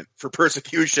government for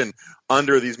persecution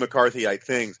under these McCarthyite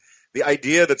things. The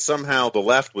idea that somehow the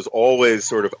left was always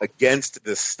sort of against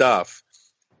this stuff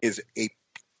is a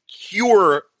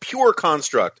pure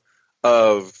construct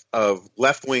of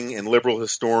left-wing and liberal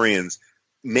historians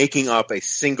making up a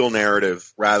single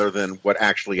narrative rather than what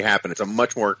actually happened. It's a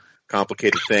much more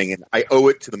complicated thing, and I owe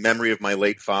it to the memory of my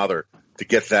late father to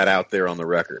get that out there on the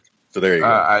record. So there you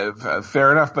go.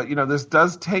 Fair enough, but this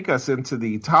does take us into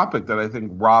the topic that I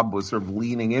think Rob was sort of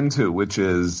leaning into, which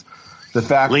is the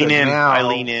fact that now I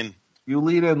lean in. You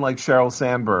lean in like Sheryl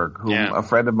Sandberg, who a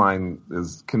friend of mine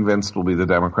is convinced will be the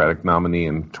Democratic nominee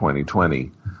in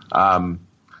 2020.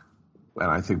 And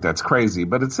I think that's crazy,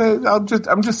 but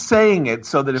I'm just saying it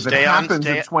so that if it happens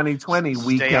in 2020,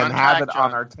 we can have it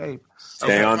on our tape.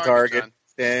 Stay on target.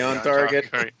 Stay on target.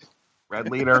 red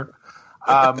leader.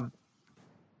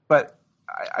 But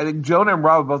I think Jonah and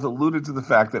Rob both alluded to the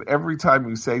fact that every time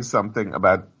you say something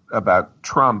about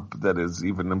Trump that is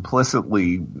even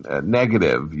implicitly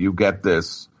negative, you get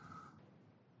this,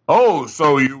 oh,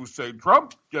 so you say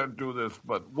Trump can't do this,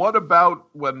 but what about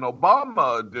when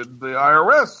Obama did the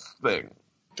IRS thing?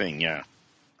 Yeah.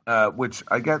 Which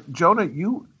I get, Jonah,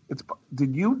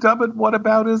 did you dub it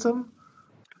whataboutism?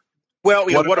 Well,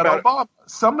 what about Obama?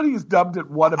 Somebody's dubbed it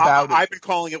whataboutism. I've been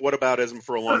calling it whataboutism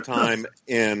for a long time,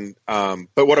 and but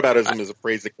whataboutism is a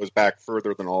phrase that goes back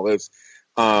further than all this.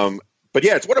 But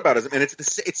yeah, it's whataboutism, and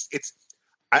it's.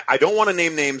 I don't want to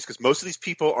name names because most of these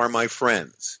people are my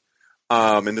friends,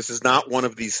 and this is not one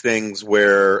of these things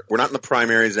where we're not in the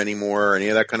primaries anymore or any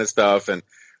of that kind of stuff, and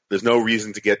there's no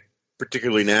reason to get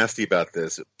particularly nasty about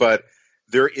this. But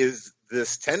there is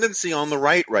this tendency on the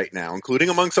right now, including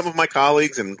among some of my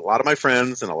colleagues and a lot of my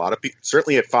friends and a lot of people,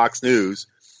 certainly at Fox News,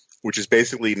 which is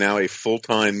basically now a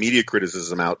full-time media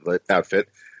criticism outfit,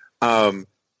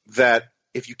 that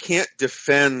if you can't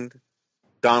defend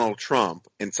Donald Trump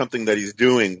and something that he's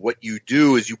doing, what you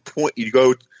do is you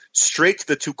go straight to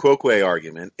the tu quoque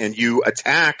argument and you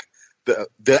attack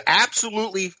the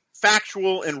absolutely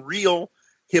factual and real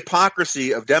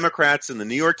hypocrisy of Democrats in the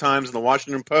New York Times and the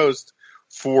Washington Post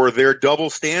for their double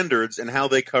standards and how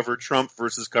they cover Trump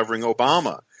versus covering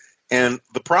Obama. And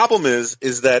the problem is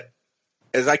that,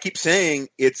 as I keep saying,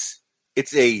 it's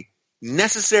a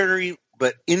necessary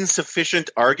but insufficient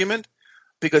argument,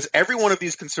 because every one of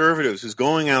these conservatives who's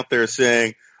going out there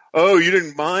saying, oh, you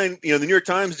didn't mind, the New York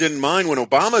Times didn't mind when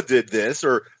Obama did this,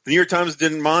 or the New York Times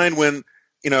didn't mind when,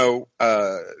 Bill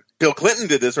Clinton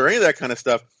did this, or any of that kind of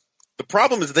stuff. The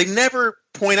problem is they never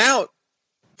point out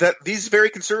that these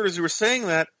very conservatives who were saying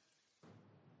that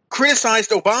criticized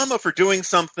Obama for doing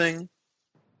something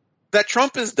that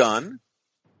Trump has done,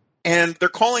 and they're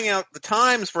calling out the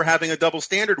Times for having a double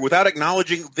standard without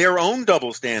acknowledging their own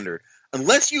double standard.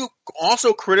 Unless you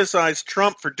also criticize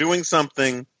Trump for doing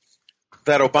something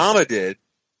that Obama did,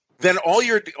 then all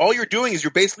you're doing is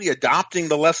you're basically adopting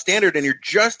the left standard, and you're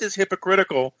just as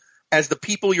hypocritical as the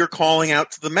people you're calling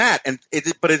out to the mat.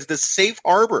 But it's this safe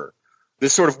harbor.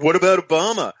 This sort of, what about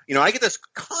Obama? I get this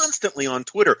constantly on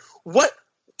Twitter. Why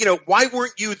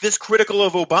weren't you this critical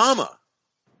of Obama?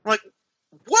 I'm like,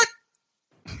 what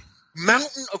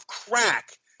mountain of crack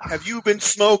have you been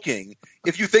smoking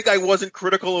if you think I wasn't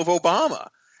critical of Obama?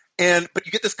 But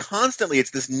you get this constantly.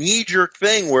 It's this knee-jerk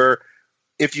thing where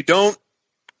if you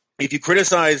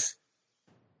criticize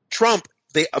Trump,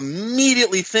 they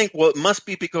immediately think, well, it must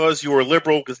be because you're a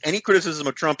liberal, because any criticism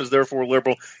of Trump is therefore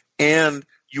liberal, and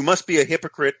you must be a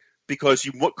hypocrite because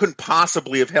you couldn't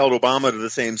possibly have held Obama to the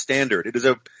same standard. It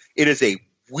is a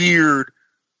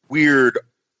weird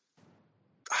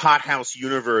hothouse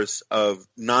universe of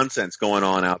nonsense going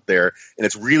on out there, and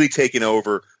it's really taken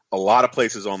over a lot of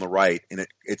places on the right, and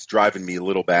it's driving me a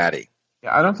little batty.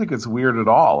 Yeah, I don't think it's weird at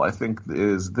all. I think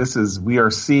we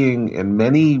are seeing in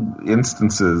many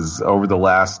instances over the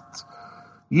last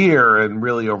year and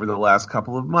really over the last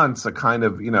couple of months a kind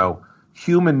of,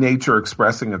 human nature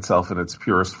expressing itself in its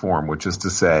purest form, which is to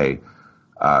say,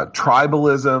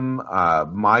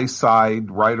 tribalism, my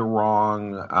side, right or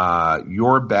wrong,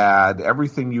 you're bad,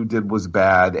 everything you did was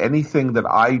bad, anything that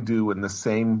I do in the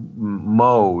same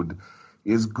mode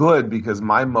is good because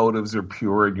my motives are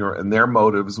pure and their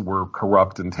motives were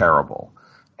corrupt and terrible.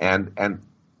 And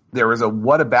there is a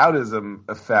whataboutism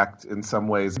effect in some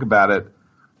ways. Think about it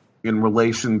in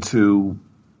relation to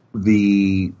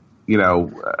the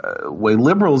way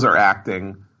liberals are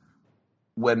acting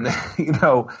when,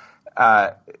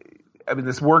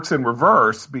 this works in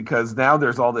reverse because now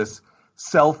there's all this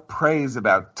self-praise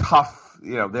about tough,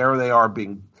 there they are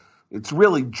being, it's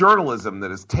really journalism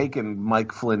that has taken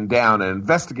Mike Flynn down, and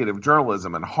investigative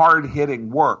journalism and hard-hitting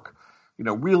work,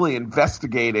 really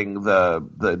investigating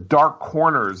the dark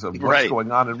corners of what's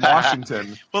going on in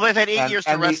Washington. Well, they've had 8 years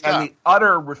to rest up. And the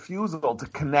utter refusal to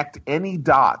connect any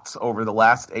dots over the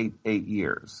last eight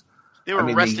years. They were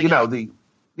resting up.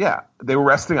 They were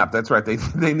resting up. That's right.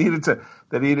 They needed to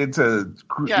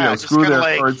screw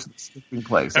their courage in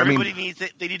place. They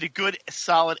need a good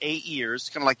solid 8 years,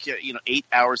 kind of like 8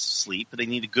 hours of sleep, but they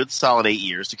need a good solid 8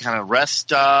 years to kind of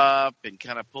rest up and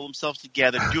kind of pull themselves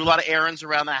together, do a lot of errands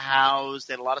around the house.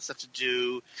 They had a lot of stuff to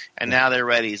do, and now they're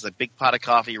ready. It's like a big pot of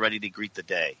coffee ready to greet the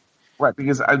day. Right,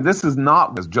 because this is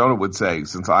not, as Jonah would say,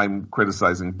 since I'm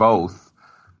criticizing both,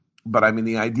 but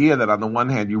the idea that on the one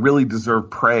hand you really deserve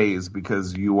praise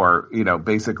because you are,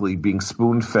 basically being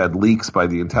spoon-fed leaks by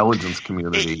the intelligence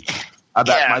community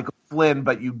about Michael Flynn,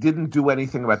 but you didn't do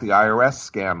anything about the IRS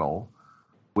scandal.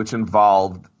 which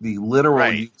involved the literal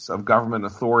Right. use of government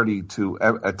authority to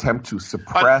attempt to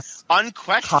suppress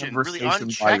unquestioned, really conversation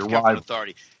unchecked by your government rival.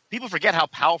 authority. People forget how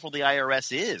powerful the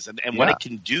IRS is and what Yeah. it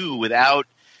can do without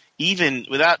even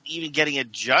getting a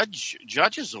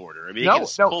judge's order. I mean, No, it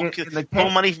can in the pull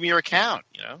case- money from your account.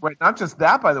 You know, Right. Not just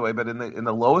that, by the way, but in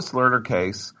the Lois Lerner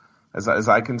case, as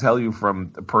I can tell you from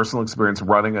personal experience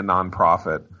running a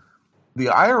nonprofit, the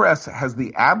IRS has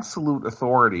the absolute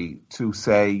authority to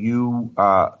say you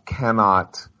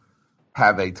cannot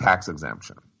have a tax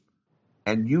exemption.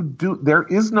 And there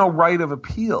is no right of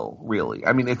appeal, really.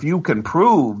 I mean, if you can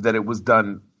prove that it was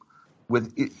done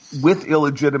with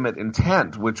illegitimate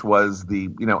intent, which was the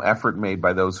effort made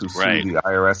by those who sued Right. the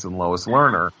IRS and Lois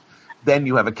Lerner, then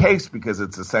you have a case because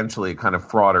it's essentially a kind of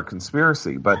fraud or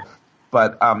conspiracy. But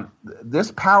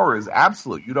this power is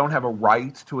absolute. You don't have a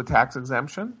right to a tax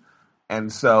exemption. And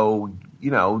so,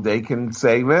 they can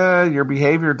say, your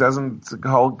behavior doesn't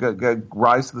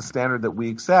rise to the standard that we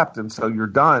accept, and so you're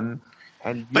done,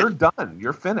 and you're done.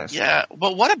 You're finished. yeah.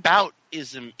 But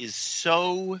whataboutism is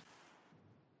so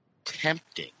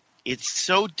tempting. It's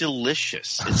so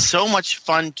delicious. It's so much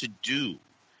fun to do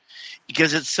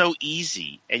because it's so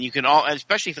easy, and you can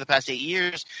especially for the past 8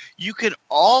 years, you can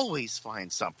always find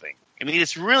something. I mean,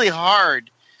 it's really hard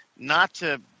not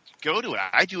to go to it.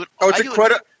 I do it. Oh,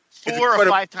 it 4 or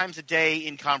 5 times a day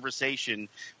in conversation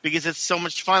because it's so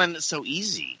much fun and it's so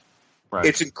easy. Right.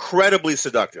 It's incredibly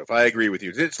seductive. I agree with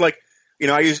you. It's like,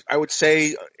 I would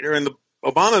say during the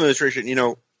Obama administration,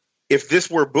 if this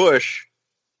were Bush,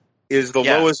 is the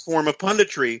lowest form of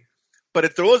punditry, but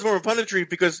it's the lowest form of punditry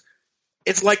because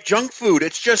it's like junk food.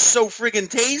 It's just so friggin'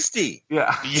 tasty.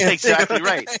 Yeah. Yeah, exactly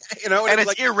right. And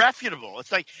it's irrefutable.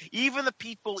 It's like even the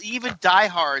people, even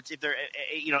diehards, if they're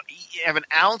have an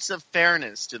ounce of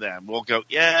fairness to them, will go,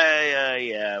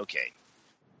 yeah, okay.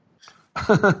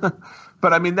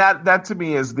 But I mean that to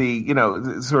me is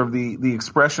the sort of the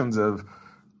expressions of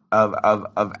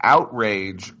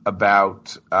outrage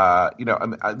about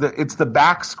it's the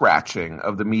back scratching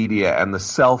of the media and the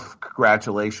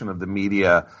self-congratulation of the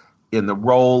media in the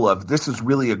role of this is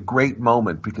really a great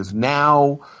moment because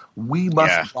now we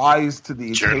must rise to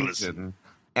the occasion.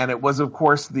 And it was, of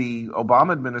course, the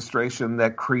Obama administration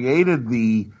that created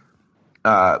the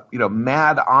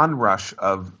mad onrush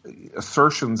of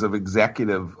assertions of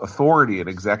executive authority and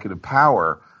executive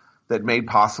power that made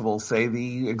possible, say,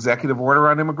 the executive order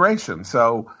on immigration.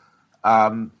 So,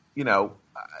 having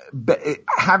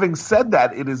said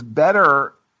that, it is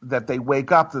better that they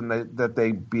wake up than that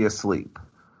they be asleep.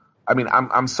 I mean,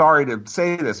 I'm sorry to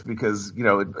say this because,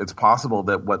 it's possible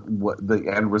that what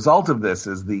the end result of this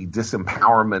is the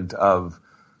disempowerment of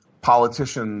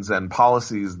politicians and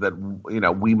policies that,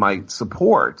 we might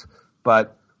support.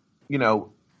 But,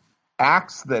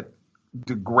 acts that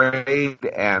degrade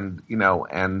and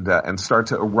start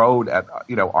to erode at,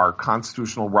 our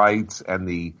constitutional rights and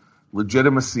the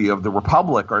legitimacy of the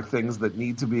republic are things that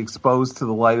need to be exposed to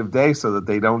the light of day so that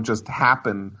they don't just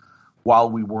happen while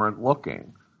we weren't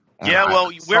looking. And where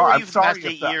were you for the past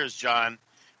 8 years, John?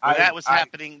 When that was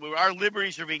happening, where our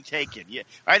liberties were being taken. Yeah,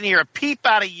 I didn't hear a peep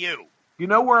out of you. You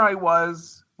know where I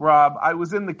was, Rob? I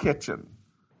was in the kitchen.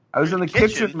 I was in the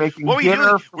kitchen making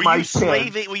dinner for my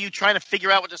kids. Were you trying to figure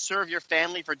out what to serve your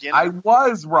family for dinner? I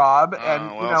was, Rob,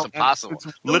 and it's impossible. It's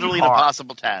really literally an hard.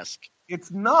 impossible task. It's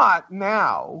not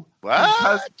now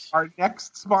because our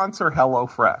next sponsor,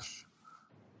 HelloFresh.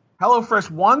 HelloFresh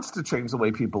wants to change the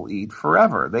way people eat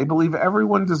forever. They believe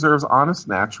everyone deserves honest,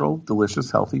 natural,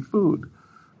 delicious, healthy food.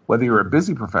 Whether you're a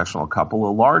busy professional couple,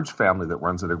 a large family that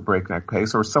runs at a breakneck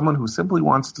pace, or someone who simply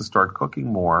wants to start cooking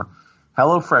more,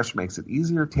 HelloFresh makes it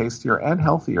easier, tastier, and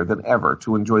healthier than ever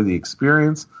to enjoy the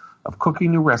experience of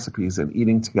cooking new recipes and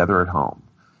eating together at home.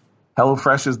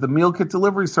 HelloFresh is the meal kit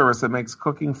delivery service that makes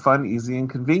cooking fun, easy, and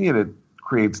convenient. It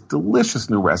creates delicious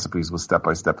new recipes with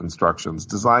step-by-step instructions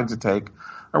designed to take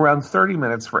around 30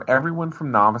 minutes for everyone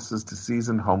from novices to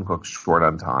seasoned home cooks short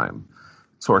on time.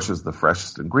 It sources the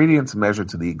freshest ingredients measured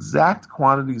to the exact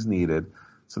quantities needed,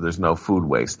 so there's no food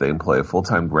waste. They employ a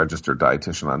full-time registered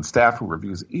dietitian on staff who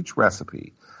reviews each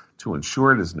recipe to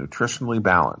ensure it is nutritionally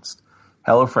balanced.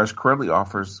 HelloFresh currently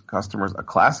offers customers a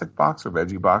classic box or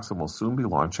veggie box and will soon be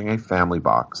launching a family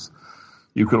box.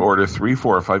 You can order 3,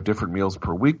 4, or 5 different meals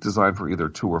per week designed for either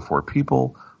 2 or 4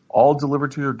 people, all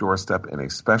delivered to your doorstep in a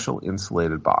special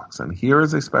insulated box. And here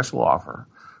is a special offer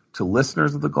to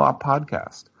listeners of the GLOP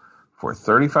podcast. For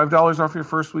 $35 off your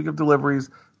first week of deliveries,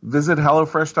 visit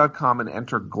HelloFresh.com and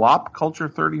enter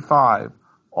GLOPCulture35,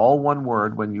 all one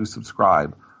word, when you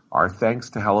subscribe. Our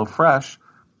thanks to HelloFresh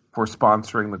for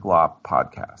sponsoring the GLOP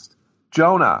podcast.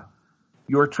 Jonah,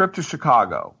 your trip to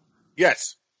Chicago.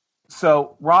 Yes.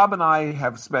 So Rob and I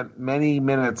have spent many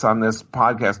minutes on this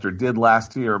podcast, or did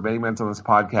last year, many minutes on this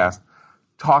podcast,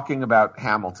 talking about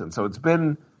Hamilton. So it's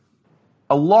been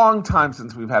a long time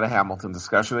since we've had a Hamilton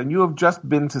discussion, and you have just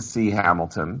been to see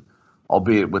Hamilton,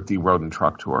 albeit with the Road and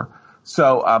Truck Tour.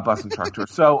 So, Bus and Truck Tour.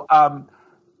 So,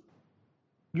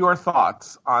 your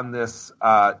thoughts on this,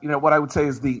 what I would say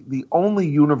is the only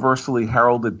universally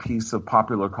heralded piece of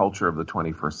popular culture of the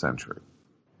 21st century.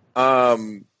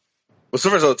 Well, so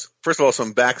first of all,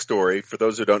 some backstory for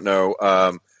those who don't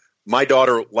know. My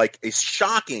daughter, like a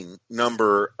shocking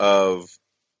number of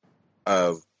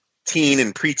teen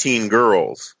and preteen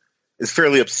girls, is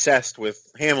fairly obsessed with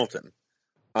Hamilton,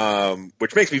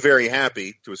 which makes me very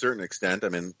happy to a certain extent. I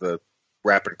mean, the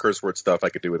rap and curse word stuff I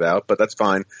could do without, but that's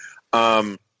fine.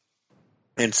 And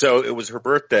so it was her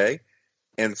birthday,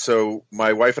 and so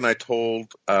my wife and I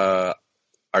told our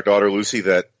daughter Lucy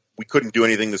that we couldn't do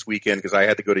anything this weekend because I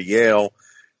had to go to Yale,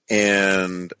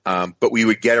 and but we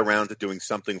would get around to doing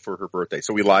something for her birthday.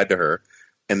 So we lied to her,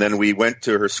 and then we went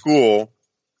to her school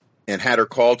and had her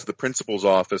called to the principal's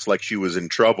office like she was in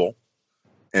trouble,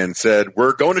 and said,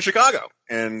 "We're going to Chicago,"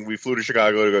 and we flew to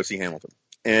Chicago to go see Hamilton.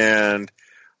 And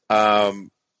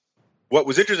what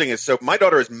was interesting is, so my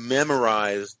daughter has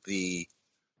memorized the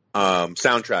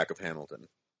soundtrack of Hamilton,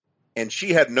 and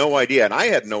she had no idea, and I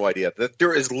had no idea, that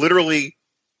there is literally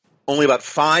only about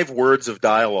 5 words of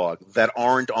dialogue that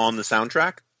aren't on the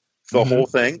soundtrack, the whole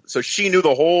thing. So she knew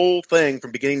the whole thing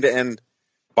from beginning to end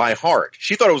by heart.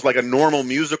 She thought it was like a normal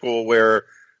musical where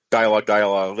dialogue,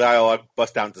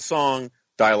 bust out into song,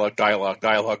 dialogue,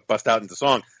 bust out into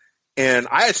song. And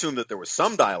I assumed that there was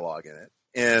some dialogue in it.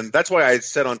 And that's why I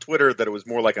said on Twitter that it was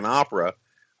more like an opera.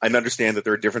 I understand that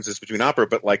there are differences between opera,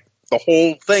 but like the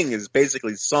whole thing is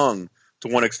basically sung to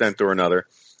one extent or another.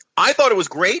 I thought it was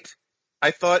great. I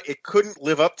thought it couldn't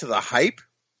live up to the hype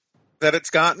that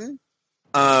it's gotten.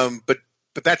 But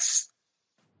that's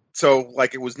so,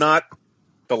 like, it was not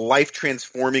the life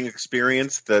transforming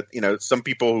experience that, some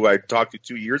people who I talked to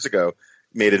 2 years ago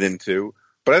made it into.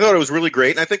 But I thought it was really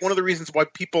great. And I think one of the reasons why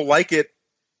people like it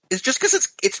is just because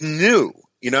it's new,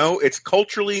 it's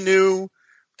culturally new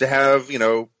to have,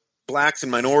 blacks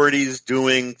and minorities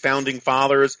doing founding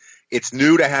fathers. It's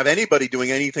new to have anybody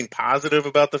doing anything positive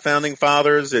about the founding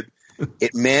fathers.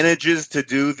 It manages to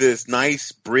do this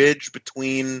nice bridge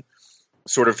between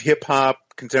sort of hip hop,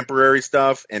 contemporary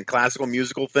stuff, and classical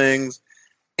musical things.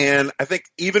 And I think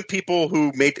even people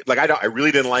who made, like, I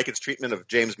really didn't like its treatment of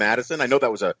James Madison. I know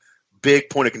that was a big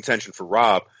point of contention for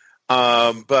Rob.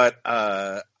 But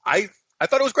I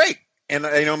thought it was great. And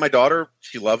my daughter,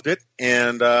 she loved it.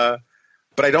 And, but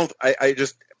I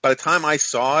just, by the time I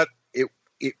saw it,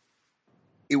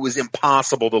 it was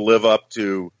impossible to live up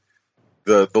to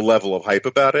the level of hype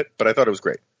about it, but I thought it was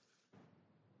great.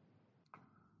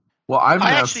 Well,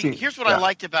 here's what I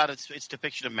liked about its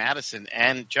depiction of Madison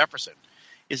and Jefferson,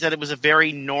 is that it was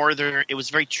very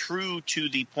true to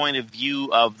the point of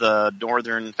view of the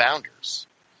Northern founders.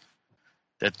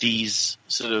 That these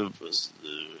sort of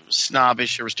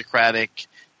snobbish, aristocratic,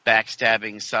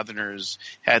 backstabbing Southerners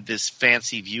had this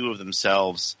fancy view of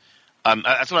themselves.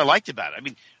 That's what I liked about it. I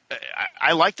mean,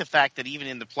 I like the fact that even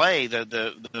in the play,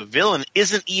 the villain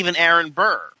isn't even Aaron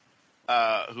Burr,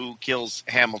 who kills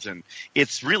Hamilton.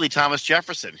 It's really Thomas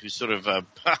Jefferson, who's sort of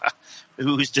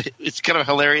it's kind of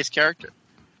a hilarious character.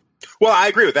 Well, I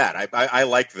agree with that. I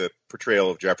like the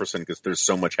portrayal of Jefferson because there's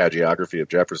so much hagiography of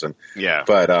Jefferson. Yeah.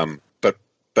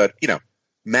 But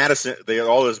Madison,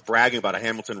 all this bragging about how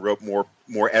Hamilton wrote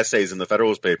more essays in the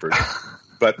Federalist Papers,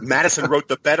 but Madison wrote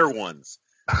the better ones.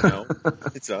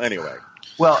 So anyway.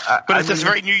 Well, but it's a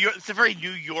very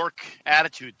New York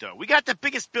attitude, though. We got the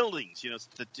biggest buildings.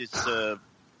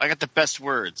 I got the best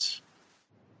words.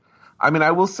 I mean,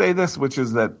 I will say this, which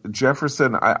is that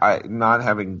Jefferson, I not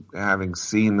having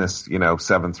seen this,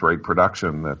 7th rate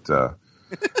production that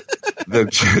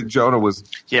that Jonah was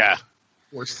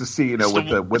forced to see,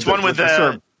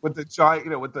 with the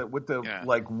giant,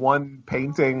 like one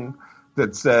painting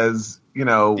that says, New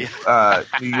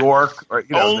York, or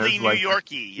only New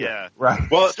Yorkie,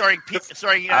 right. Well, starring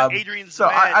Adrian. So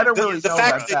I don't really know the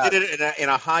fact that they did it in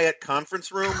a Hyatt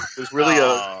conference room was really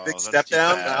a big step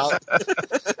down.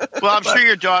 Well, I'm sure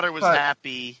your daughter was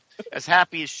happy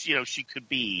as she could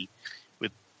be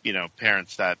with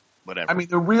parents that whatever. I mean,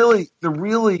 the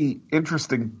really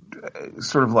interesting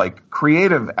sort of like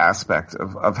creative aspect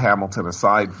of Hamilton,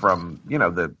 aside from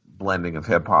the blending of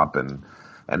hip hop and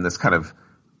this kind of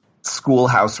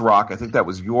Schoolhouse Rock. I think that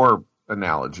was your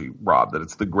analogy, Rob, that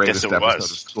it's the greatest episode of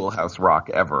Schoolhouse Rock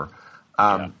ever.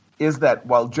 is that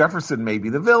while Jefferson may be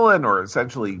the villain, or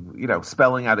essentially,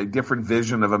 spelling out a different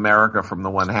vision of America from the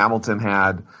one Hamilton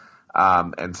had,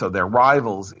 and so they're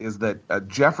rivals, is that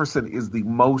Jefferson is the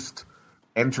most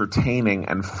entertaining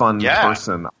and fun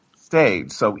person on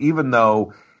stage. So even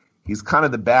though he's kind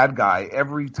of the bad guy,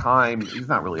 every time he's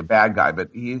not really a bad guy, but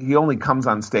he only comes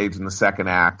on stage in the second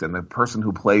act, and the person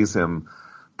who plays him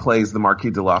plays the Marquis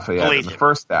de Lafayette in the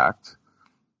first act,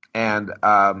 and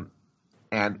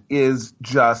is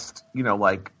just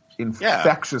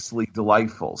infectiously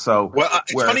delightful. So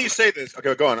it's funny you say this.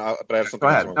 Okay, go on. But I have something. Go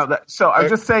ahead. No, I'm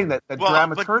just saying that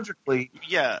dramaturgically,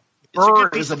 Burr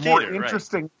is a more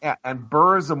interesting, and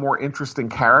Burr is a more interesting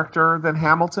character than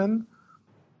Hamilton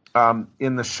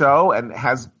in the show, and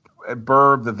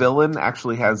Burr, the villain,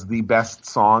 actually has the best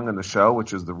song in the show,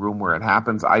 which is "The Room Where It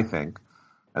Happens," I think,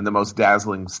 and the most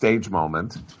dazzling stage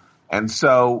moment. And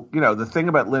so, the thing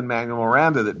about Lin-Manuel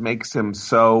Miranda that makes him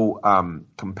so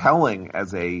compelling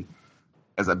as a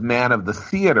man of the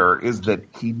theater is that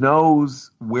he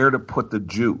knows where to put the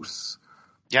juice.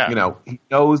 Yeah, he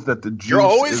knows that the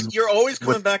juice. You're always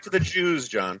coming back to the Jews,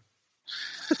 John.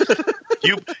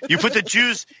 You put the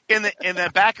Jews in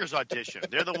the backers audition.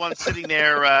 They're the ones sitting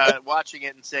there watching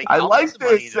it and saying, I like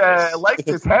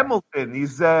this Hamilton.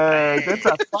 He's that's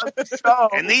a fun show.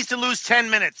 It needs to lose 10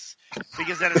 minutes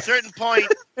because at a certain point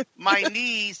my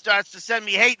knee starts to send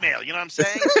me hate mail. You know what I'm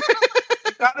saying?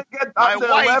 You gotta get under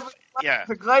 11. Yeah,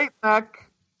 it's a great neck.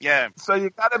 Yeah. So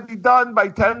you got to be done by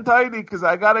 10:30 because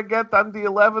I got to get on the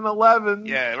 11:11.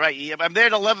 Yeah, right. I'm there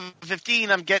at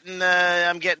 11:15. I'm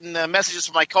getting messages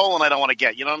from my colon I don't want to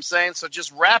get. You know what I'm saying? So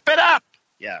just wrap it up.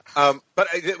 Yeah. But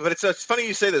it's funny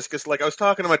you say this because I was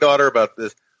talking to my daughter about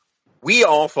this. We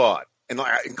all thought, and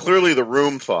clearly the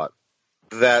room thought,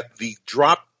 that the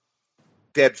drop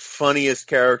dead funniest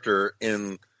character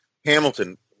in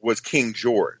Hamilton was King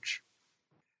George.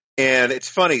 And it's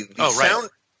funny.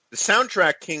 The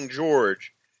soundtrack, King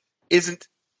George, isn't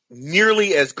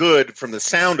nearly as good from the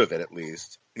sound of it, at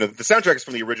least. The soundtrack is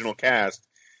from the original cast.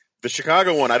 The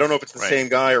Chicago one, I don't know if it's the same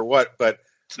guy or what, but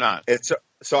it's not.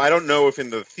 So I don't know if in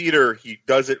the theater he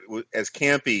does it as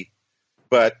campy,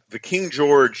 but the King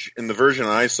George in the version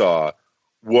I saw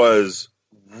was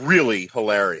really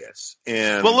hilarious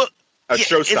and a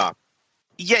showstopper.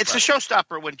 It's a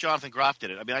showstopper when Jonathan Groff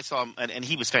did it. I mean, I saw him, and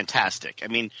he was fantastic. I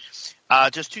mean,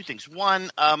 just two things.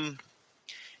 One,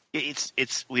 we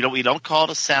don't call it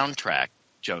a soundtrack,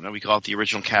 Jonah. We call it the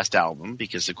original cast album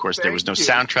because, of course, there was no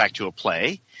soundtrack to a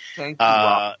play. Thank you.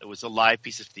 It was a live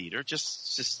piece of theater.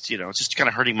 Just it's just kind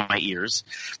of hurting my ears.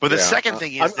 But the second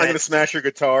thing is, I'm going to smash your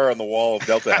guitar on the wall of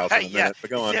Delta House in a minute. But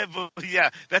go on.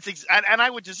 That's and I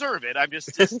would deserve it. I'm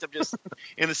just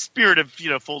in the spirit of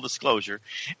full disclosure.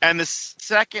 And the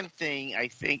second thing I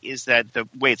think is that the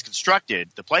way it's constructed,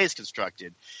 the play is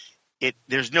constructed.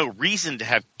 There's no reason to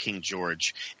have King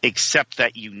George except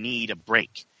that you need a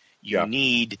break.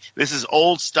 This is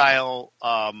old style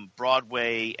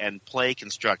Broadway and play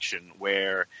construction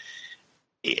where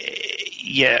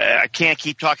I can't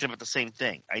keep talking about the same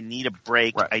thing. I need a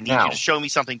break. Right. I need you to show me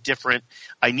something different.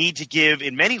 I need to give,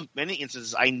 in many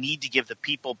instances, I need to give the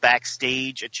people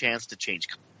backstage a chance to change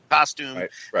costume.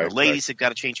 The ladies have got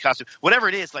to change costume. Whatever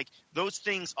it is, like those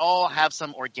things all have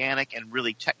some organic and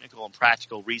really technical and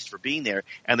practical reason for being there,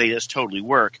 and they just totally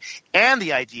work. And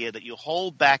the idea that you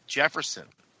hold back Jefferson.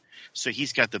 So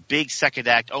he's got the big second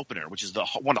act opener, which is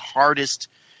one of the hardest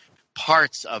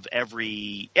parts of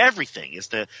everything is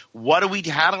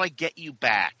how do I get you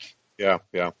back? Yeah.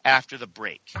 After the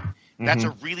break. Mm-hmm. That's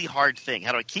a really hard thing.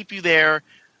 How do I keep you there?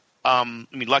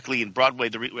 Luckily in Broadway,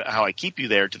 how I keep you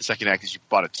there to the second act is you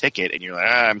bought a ticket and you're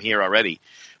like, I'm here already.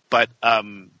 But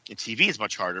in TV is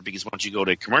much harder because once you go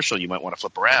to a commercial, you might want to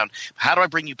flip around. How do I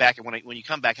bring you back? And when you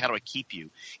come back, how do I keep you?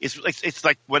 It's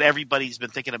like what everybody's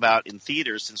been thinking about in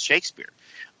theaters since Shakespeare.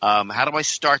 How do I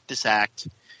start this act?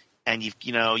 And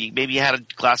maybe you had a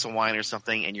glass of wine or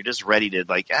something, and you're just ready to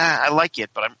I like it,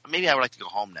 but maybe I would like to go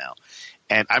home now.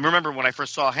 And I remember when I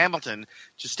first saw Hamilton,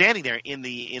 just standing there in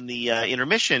the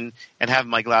intermission and having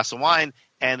my glass of wine,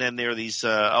 and then there are these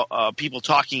people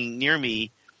talking near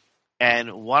me.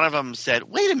 And one of them said,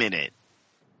 "Wait a minute,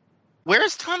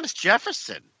 where's Thomas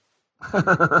Jefferson?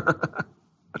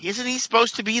 Isn't he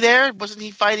supposed to be there? Wasn't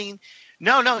he fighting?"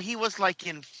 No, he was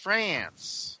in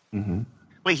France. Mm-hmm.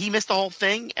 Wait, he missed the whole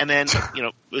thing? And then,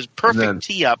 it was perfect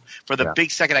tee up for the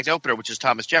big second act opener, which is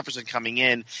Thomas Jefferson coming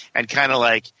in and kind of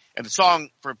and the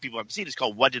song for people who haven't seen it is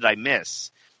called "What Did I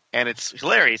Miss?" And it's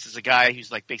hilarious. It's a guy who's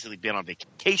basically been on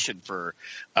vacation for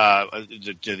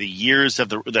the years of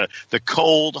the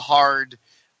cold, hard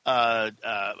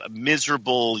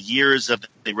miserable years of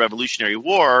the Revolutionary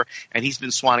War, and he's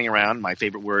been swanning around, my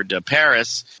favorite word,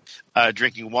 Paris,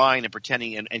 drinking wine and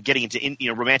pretending and getting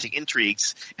into romantic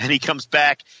intrigues, and he comes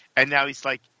back, and now he's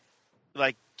like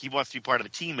he wants to be part of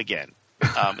the team again.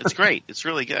 It's great. It's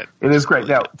really good. It is great.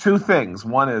 Really Now, good. two things.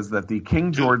 One is that the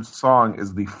King George song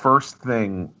is the first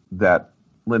thing that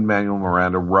Lin-Manuel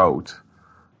Miranda wrote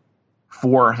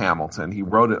for Hamilton. He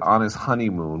wrote it on his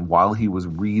honeymoon while he was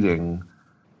reading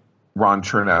Ron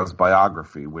Chernow's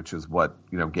biography, which is what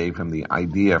gave him the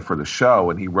idea for the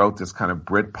show. And he wrote this kind of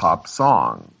Britpop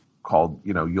song called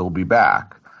 "You'll Be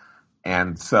Back,"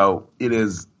 and so it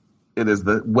is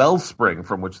the wellspring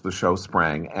from which the show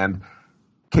sprang. And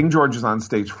King George is on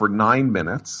stage for 9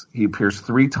 minutes. He appears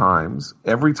 3 times.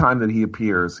 Every time that he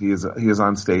appears, he is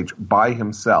on stage by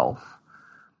himself,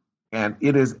 and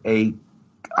it is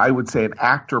I would say an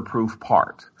actor-proof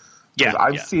part. Yeah,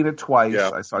 I've seen it twice.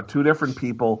 Yeah. I saw 2 different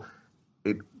people.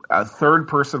 A third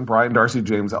person, Brian Darcy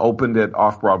James, opened it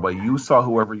off Broadway. You saw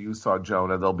whoever you saw,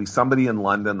 Jonah. There'll be somebody in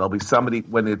London. There'll be somebody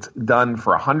when it's done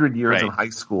for 100 years in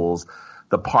high schools.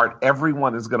 The part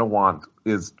everyone is going to want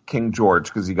is King George,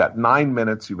 because you got 9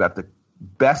 minutes. You got the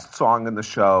best song in the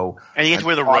show. And you get to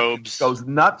wear the robes. Goes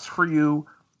nuts for you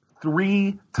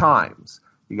 3 times.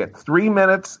 You get 3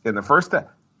 minutes in the first act,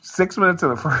 6 minutes in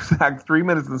the first act, 3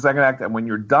 minutes in the second act, and when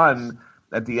you're done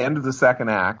at the end of the second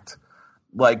act,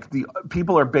 the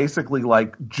people are basically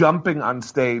jumping on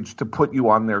stage to put you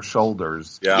on their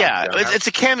shoulders. Yeah. It's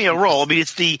a cameo role. I mean,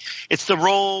 it's the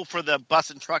role for the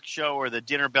bus and truck show or the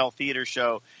Dinner Bell Theater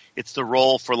show. It's the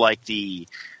role for the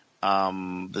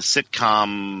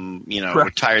sitcom,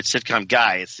 retired sitcom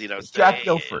guy. It's Jack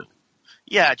Gilford.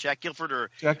 Yeah, Jack Gilford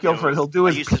He'll do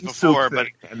his pea before,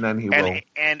 thing, and then he will.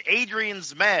 And Adrian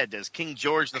Zmed as King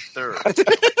George III.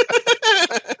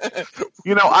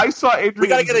 I saw Adrian. We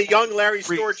got to get a young Larry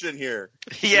Storch in here.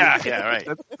 Yeah, right.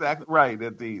 That's exactly right.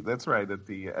 At the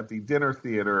dinner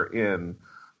theater in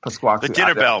Pasquaxie. The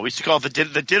Dinner Bell. We used to call it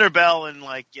the Dinner Bell in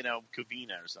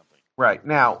Covina or something. Right.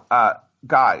 Now,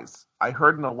 guys, I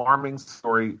heard an alarming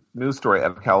news story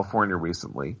out of California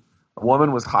recently. A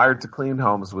woman was hired to clean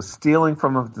homes, was stealing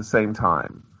from them at the same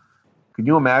time. Can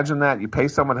you imagine that? You pay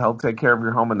someone to help take care of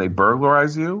your home and they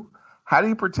burglarize you? How do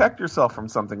you protect yourself from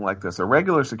something like this? A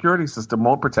regular security system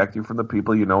won't protect you from the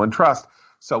people you know and trust.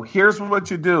 So here's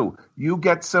what you do. You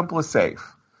get SimpliSafe.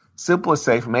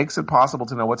 SimpliSafe makes it possible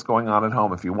to know what's going on at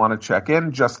home. If you want to check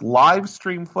in, just live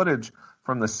stream footage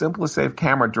from the SimpliSafe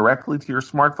camera directly to your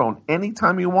smartphone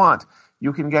anytime you want.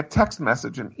 You can get text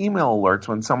message and email alerts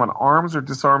when someone arms or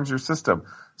disarms your system,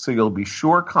 so you'll be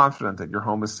confident that your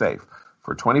home is safe.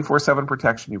 For 24/7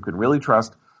 protection you can really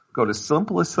trust, go to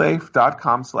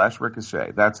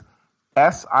simplisafe.com/ricochet. That's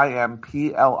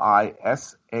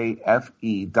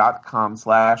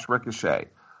simplisafe.com/ricochet.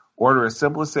 Order a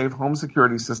SimpliSafe home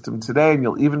security system today, and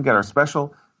you'll even get our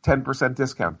special 10%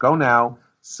 discount. Go now,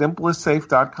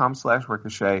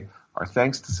 simplisafe.com/ricochet. Our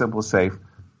thanks to SimpliSafe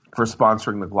for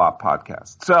sponsoring the GLOP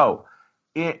podcast. So,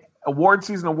 award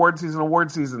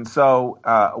season. So,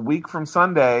 a week from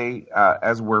Sunday,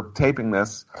 as we're taping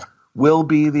this, will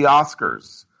be the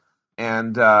Oscars.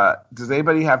 And does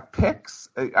anybody have picks?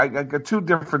 I got 2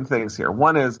 different things here.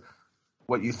 One is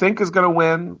what you think is going to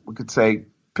win. We could say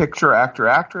picture, actor,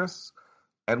 actress.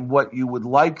 And what you would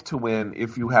like to win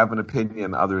if you have an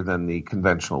opinion other than the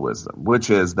conventional wisdom, which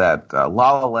is that La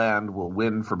La Land will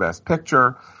win for Best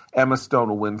Picture, Emma Stone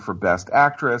will win for Best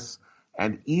Actress,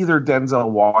 and either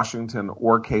Denzel Washington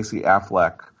or Casey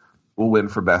Affleck will win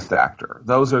for Best Actor.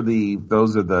 That's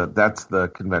the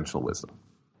conventional wisdom.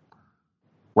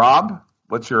 Rob,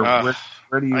 what's your where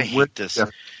do you? I hate this.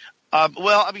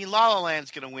 Well, I mean, La La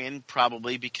Land's going to win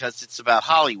probably because it's about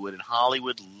Hollywood, and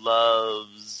Hollywood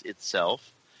loves itself.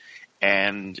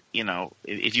 And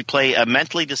if you play a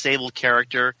mentally disabled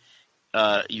character,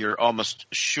 you're almost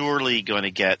surely going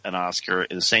to get an Oscar.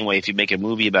 In the same way, if you make a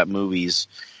movie about movies,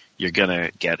 you're going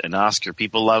to get an Oscar.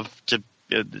 People love to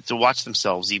watch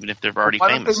themselves, even if they're already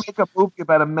famous. Why don't they make a movie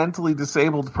about a mentally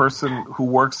disabled person who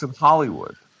works in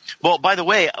Hollywood? Well, by the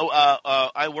way,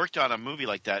 I worked on a movie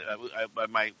like that.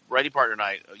 My writing partner and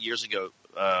I, years ago,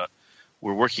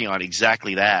 were working on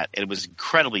exactly that. It was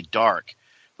incredibly dark.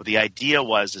 But the idea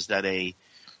was that a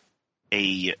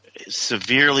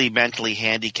severely mentally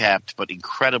handicapped but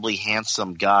incredibly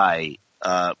handsome guy,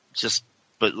 it's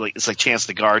like Chance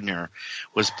the Gardener,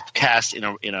 was cast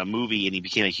in a movie and he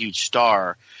became a huge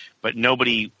star. But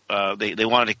nobody they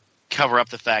wanted to cover up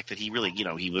the fact that he really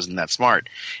he wasn't that smart,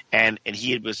 and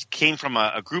he came from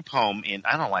a group home in,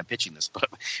 I don't know why I'm pitching this, but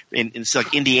in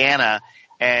like Indiana.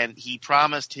 and he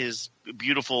promised his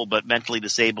beautiful but mentally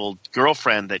disabled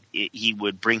girlfriend that he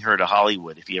would bring her to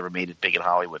Hollywood if he ever made it big in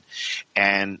Hollywood.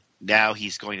 And now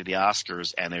he's going to the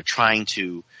Oscars, and they're trying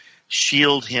to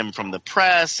shield him from the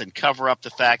press and cover up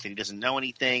the fact that he doesn't know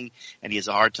anything, and he has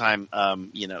a hard time.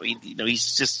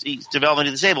 He's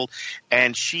developmentally disabled,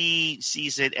 and she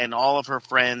sees it, and all of her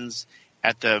friends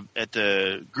at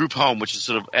the group home, which is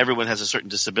sort of everyone has a certain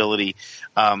disability.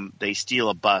 They steal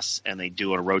a bus and they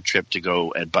do a road trip to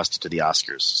go and bust it to the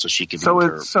Oscars, so she can. So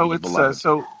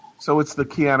it's the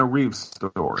Keanu Reeves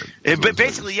story. But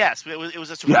basically, yes, it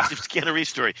was a Keanu Reeves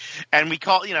story, and we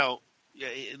call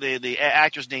the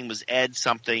actor's name was Ed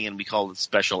something, and we called it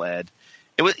Special Ed.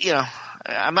 It was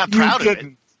I'm not proud of it.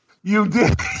 You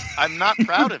did. I'm not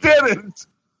proud of it. Didn't.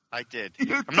 I did.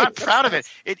 I'm not proud of it.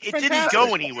 It didn't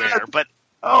go anywhere, but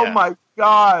my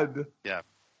God. Yeah.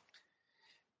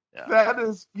 That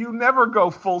is, you never go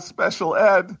full Special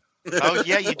Ed. Oh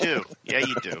yeah, you do. Yeah,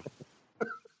 you do.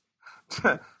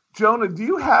 Jonah, do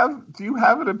you have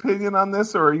an opinion on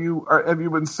this, or have you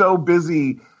been so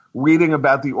busy reading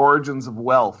about the origins of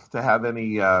wealth to have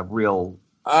any real?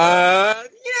 I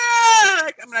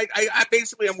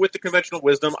basically am with the conventional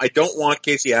wisdom. I don't want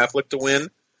Casey Affleck to win,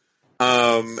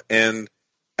 and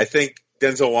I think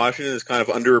Denzel Washington is kind of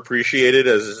underappreciated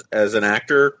as an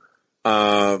actor.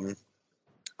 So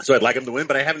I'd like him to win,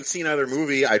 but I haven't seen either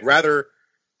movie. I'd rather,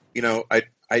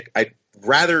 I'd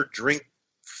rather drink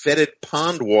fetid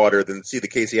pond water than see the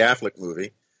Casey Affleck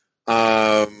movie.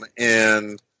 So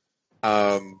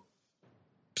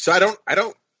I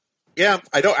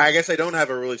guess I don't have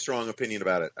a really strong opinion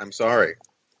about it. I'm sorry.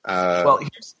 Well,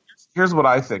 here's what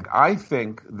I think. I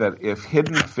think that if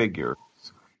Hidden Figures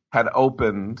had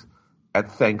opened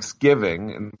at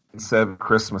Thanksgiving instead of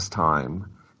Christmas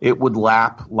time, it would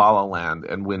lap La La Land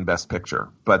and win Best Picture.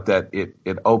 But that it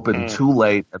opened too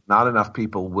late, and not enough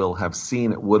people would have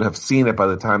seen it by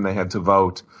the time they had to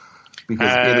vote. Because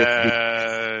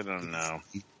I don't know.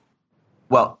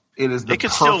 Well, it is the perfect. It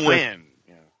could still win.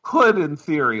 Could in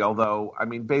theory, although I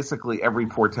mean, basically every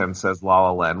portent says La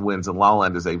La Land wins, and La La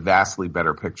Land is a vastly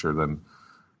better picture than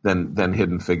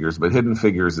Hidden Figures. But Hidden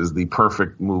Figures is the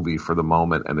perfect movie for the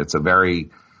moment, and it's a very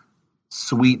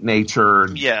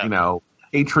sweet-natured,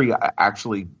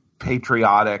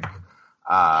 patriotic.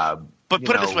 But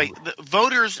put it this way: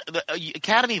 the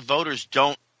Academy voters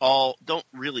don't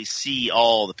really see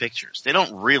all the pictures. They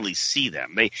don't really see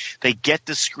them. They get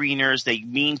the screeners. They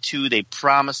mean to. They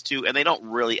promise to, and they don't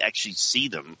really actually see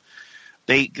them.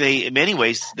 They in many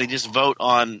ways they just vote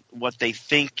on what they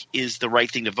think is the right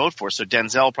thing to vote for. So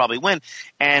Denzel will probably win,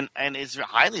 and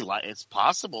it's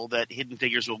possible that Hidden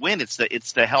Figures will win. It's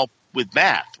the help with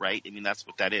math, right? I mean that's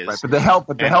what that is. Right, but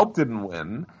the help didn't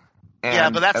win.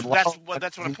 That's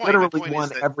what I'm point. Literally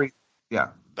won every. Yeah.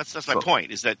 That's my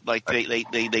point. Is that like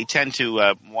they tend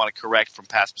to want to correct from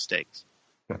past mistakes.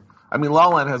 I mean, La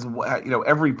La Land has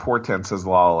every portent says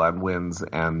La La Land wins,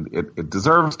 and it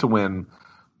deserves to win.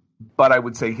 But I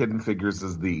would say Hidden Figures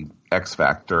is the X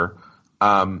factor.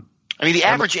 I mean, the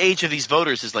average age of these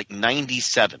voters is like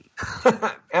 97.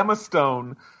 Emma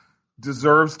Stone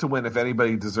deserves to win. If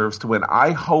anybody deserves to win,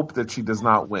 I hope that she does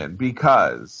not win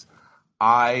because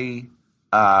I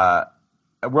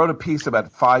wrote a piece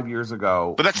about 5 years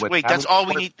ago. But that's all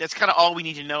we need. That's kind of all we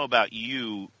need to know about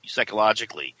you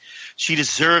psychologically. She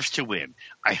deserves to win.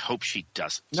 I hope she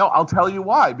doesn't. No, I'll tell you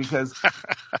why. Because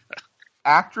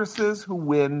actresses who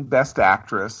win Best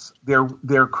Actress,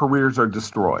 their careers are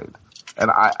destroyed,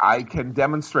 and I can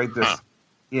demonstrate this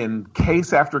in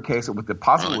case after case, with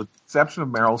the exception of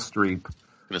Meryl Streep.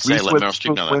 Reese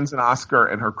Witherspoon wins an Oscar,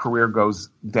 and her career goes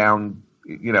down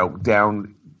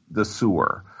the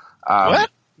sewer.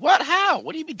 What? How?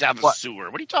 What do you mean down the sewer?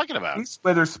 What are you talking about? Reese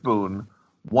Witherspoon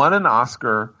won an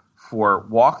Oscar for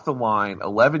Walk the Line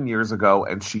 11 years ago,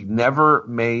 and she never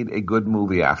made a good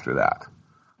movie after that.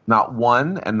 Not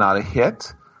one, and not a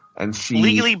hit. And she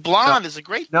Legally Blonde is a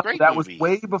great movie. Was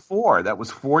way before. That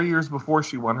was 4 years before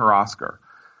she won her Oscar.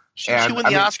 Did she win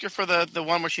the Oscar for the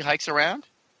one where she hikes around?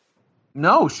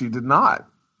 No, she did not.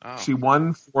 Oh. She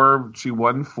won for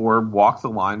Walk the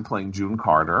Line, playing June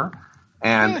Carter.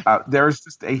 And there's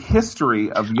just a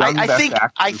history of young best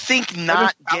actors. I think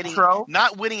not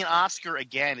winning an Oscar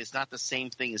again is not the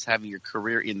same thing as having your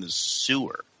career in the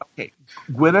sewer. Okay,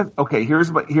 Gwyneth. Okay,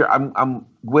 I'm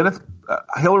Gwyneth.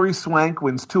 Hilary Swank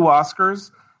wins 2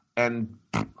 Oscars, and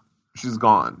she's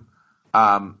gone.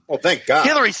 Thank God.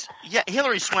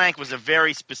 Hilary Swank was a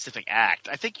very specific act.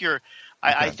 I think you're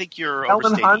Helen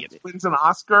overstating Hunt it. wins an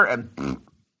Oscar, and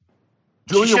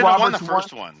Julia Roberts won the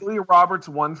first one. Julia Roberts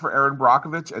won for Erin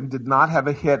Brockovich and did not have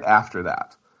a hit after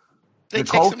that. They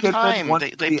Nicole take some time.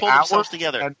 Kidman They pull themselves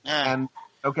together. And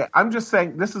okay, I'm just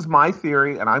saying this is my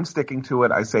theory, and I'm sticking to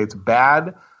it. I say it's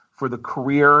bad for the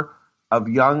career of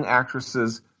young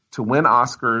actresses to win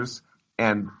Oscars,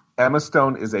 and Emma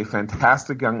Stone is a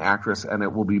fantastic young actress, and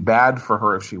it will be bad for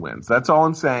her if she wins. That's all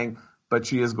I'm saying, but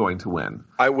she is going to win.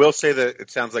 I will say that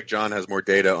it sounds like John has more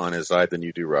data on his side than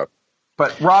you do, Rob.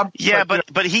 But Rob,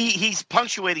 but he's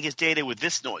punctuating his data with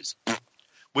this noise,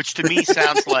 which to me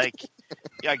sounds like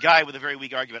a guy with a very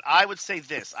weak argument. I would say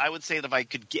this. I would say that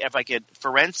if I could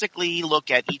forensically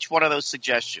look at each one of those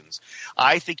suggestions,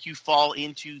 I think you fall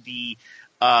into the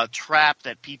trap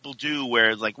that people do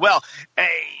where it's like, well, hey,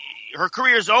 her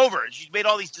career's over. She's made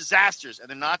all these disasters, and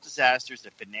they're not disasters.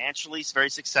 They're financially very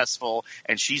successful,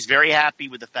 and she's very happy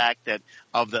with the fact that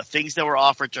of the things that were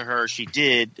offered to her, she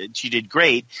did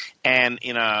great. And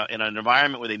in an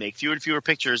environment where they make fewer and fewer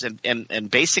pictures,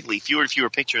 and basically fewer and fewer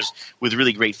pictures with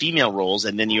really great female roles,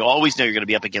 and then you always know you're going to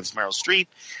be up against Meryl Streep.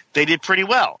 They did pretty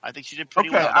well. I think she did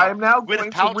pretty well. Okay, I'm now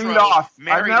going to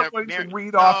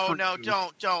read off. No,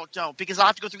 don't, because I'll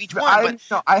have to go through each one.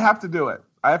 I have to do it.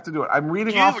 I'm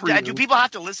reading off for you. Do people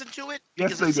have to listen to it?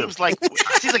 Yes, because they do.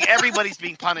 It seems like everybody's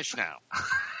being punished now.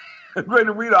 I'm going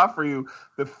to read off for you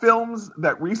the films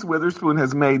that Reese Witherspoon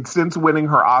has made since winning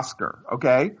her Oscar,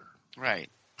 okay? Right.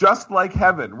 Just Like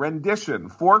Heaven, Rendition,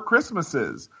 Four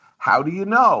Christmases, How Do You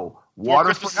Know? Four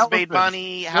Christmases made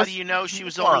money. How do you know she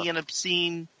was only in a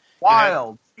scene?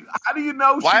 Wild. How do you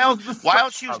know Wild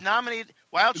she was nominated.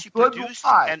 Wild she produced.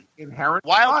 And Inherent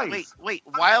Wild, Vice.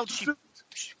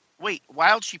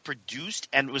 Wild she produced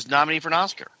and was nominated for an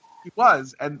Oscar. She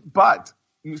was, but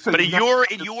in your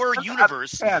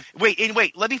universe,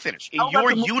 wait, let me finish. In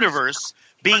your universe,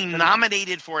 being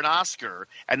nominated for an Oscar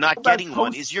and not getting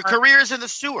one is your career is in the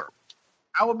sewer.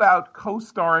 How about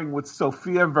co-starring with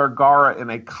Sofia Vergara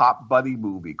in a cop buddy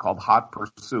movie called Hot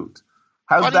Pursuit?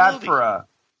 How's buddy that movie. for a?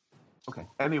 Okay.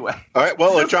 Anyway. All right.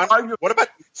 Well, John, what about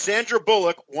Sandra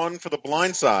Bullock won for The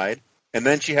Blind Side, and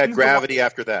then she had Gravity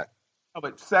after that? Oh,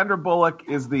 but Sandra Bullock.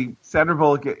 You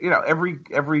know,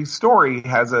 every story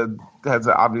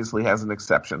obviously has an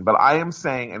exception. But I am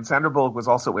saying, and Sandra Bullock was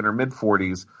also in her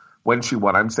mid-40s when she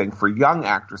won. I'm saying for young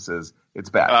actresses, it's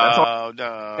bad.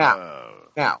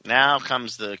 Now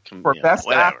comes the best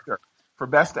actor. For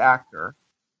best actor,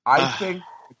 I think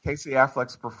Casey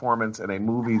Affleck's performance in a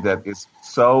movie that is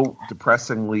so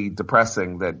depressingly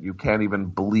depressing that you can't even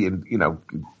believe, you know,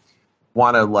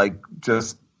 want to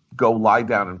just go lie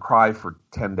down and cry for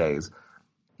 10 days.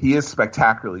 He is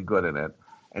spectacularly good in it.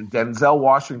 And Denzel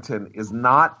Washington is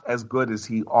not as good as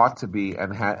he ought to be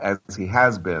and as he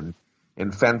has been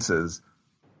in Fences.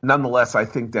 Nonetheless, I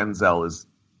think Denzel is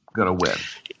going to win.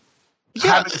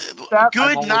 Yeah,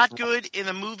 good, not good in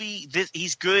the movie.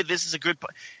 He's good. This is a good.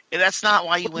 That's not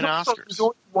why you win Oscars. He's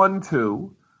only won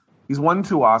two. He's won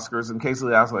 2 Oscars, and Casey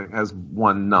Affleck has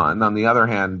won none. On the other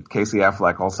hand, Casey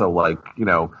Affleck also,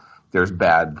 there's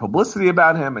bad publicity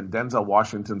about him, and Denzel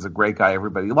Washington's a great guy.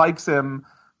 Everybody likes him,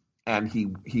 and he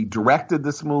directed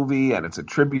this movie, and it's a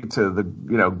tribute to the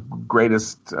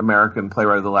greatest American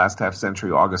playwright of the last half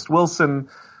century, August Wilson,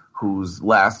 whose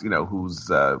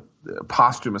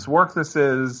posthumous work this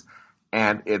is,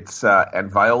 and it's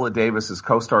and Viola Davis's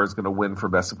co-star is going to win for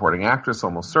Best Supporting Actress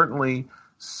almost certainly.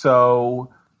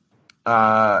 So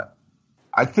I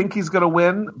think he's going to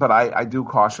win, but I do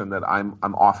caution that I'm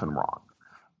often wrong.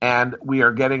 And we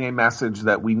are getting a message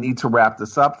that we need to wrap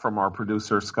this up from our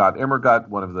producer, Scott Immergut,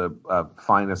 one of the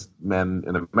finest men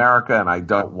in America, and I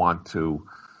don't want to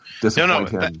disappoint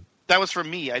him. That was for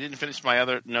me. I didn't finish my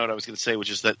other note I was going to say,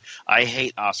 which is that I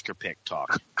hate Oscar pick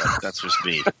talk. That's just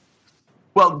me.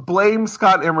 Well, blame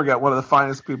Scott Immergut, one of the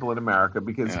finest people in America,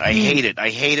 because I hate it. I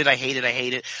hate it. I hate it. I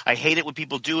hate it. I hate it when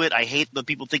people do it. I hate when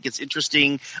people think it's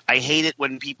interesting. I hate it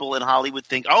when people in Hollywood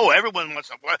think, "Oh, everyone wants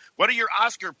to. What are your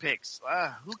Oscar picks?"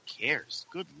 Who cares?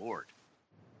 Good Lord.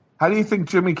 How do you think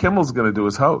Jimmy Kimmel's going to do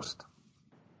as host?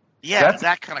 Yeah, that's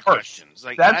that kind of questions.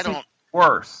 That's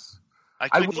worse. I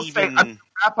couldn't even. I'll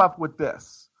wrap up with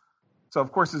this. So,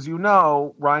 of course, as you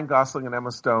know, Ryan Gosling and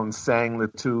Emma Stone sang the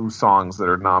 2 songs that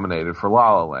are nominated for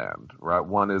La La Land. Right?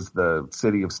 One is the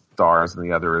City of Stars, and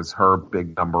the other is her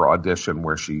big number Audition,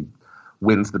 where she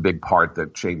wins the big part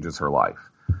that changes her life.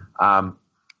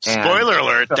 Spoiler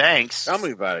alert! Thanks. Tell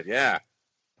me about it. Yeah.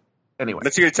 Anyway,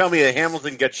 let's hear you tell me that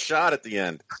Hamilton gets shot at the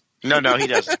end. No, he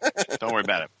doesn't. Don't worry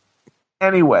about it.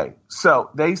 Anyway, so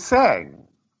they sang.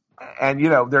 And,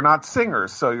 they're not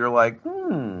singers, so you're like,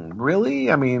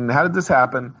 really? I mean, how did this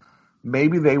happen?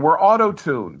 Maybe they were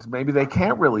auto-tuned. Maybe they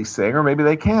can't really sing, or maybe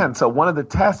they can. So one of the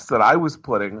tests that I was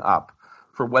putting up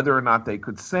for whether or not they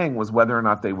could sing was whether or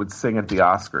not they would sing at the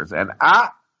Oscars. And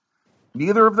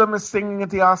Neither of them is singing at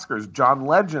the Oscars. John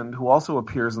Legend, who also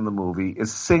appears in the movie,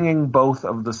 is singing both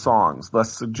of the songs,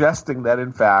 thus suggesting that,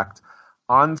 in fact,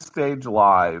 on stage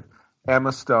live,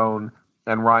 Emma Stone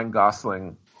and Ryan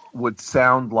Gosling would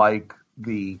sound like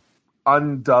the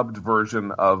undubbed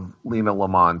version of Lena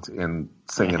Lamont in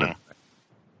Singing It.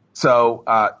 So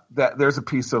there's a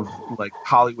piece of like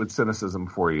Hollywood cynicism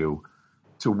for you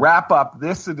to wrap up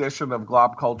this edition of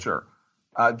Glob Culture.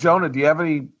 Jonah, do you have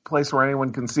any place where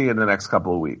anyone can see you in the next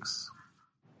couple of weeks?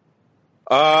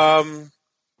 I'm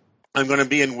going to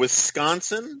be in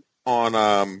Wisconsin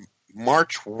on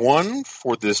March 1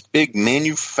 for this big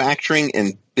manufacturing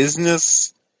and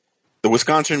business, the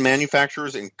Wisconsin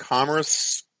Manufacturers and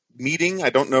Commerce meeting. I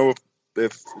don't know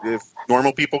if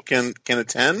normal people can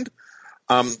attend.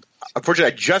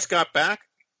 Unfortunately, I just got back.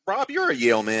 Rob, you're a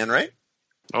Yale man, right?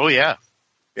 Oh, yeah.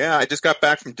 Yeah, I just got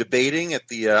back from debating at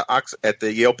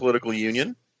the Yale Political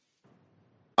Union.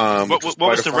 What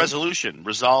was the resolution?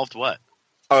 Resolved what?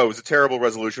 Oh, it was a terrible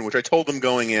resolution, which I told them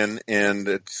going in, and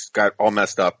it's got all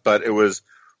messed up. But it was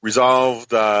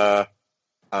resolved the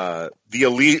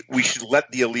elite. We should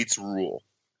let the elites rule,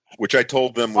 which I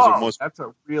told them was almost. That's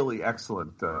a really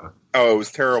excellent. It was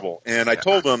terrible, and I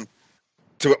told them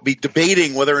to be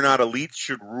debating whether or not elites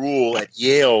should rule at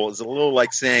Yale is a little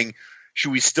like saying,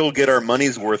 should we still get our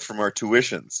money's worth from our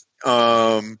tuitions?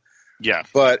 Yeah,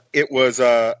 but it was.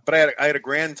 But I had a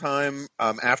grand time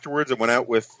afterwards. I went out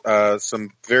with some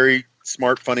very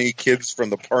smart, funny kids from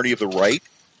the Party of the Right,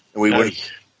 and we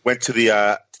went to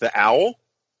the Owl.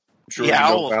 I'm sure the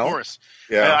Owl, well. Of course.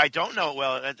 Yeah, I don't know it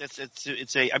well.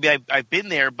 It's a. I mean, I've been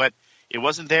there, but it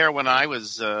wasn't there when I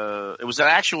was. It was an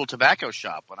actual tobacco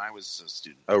shop when I was a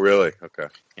student. Oh, really? Okay.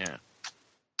 Yeah.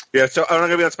 Yeah. So I'm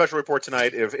going to be on special report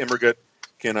tonight if Immergut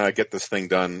can get this thing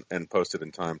done and post it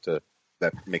in time to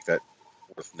make that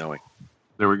worth knowing.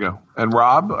 There we go. And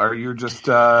Rob, are you just?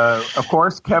 Of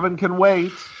course, Kevin can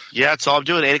wait. Yeah, that's all I'm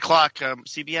doing. 8:00,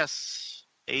 CBS.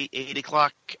 8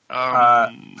 o'clock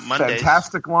Mondays.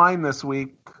 Fantastic line this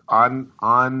week on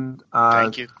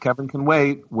Thank you. Kevin Can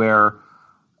Wait, where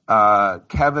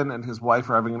Kevin and his wife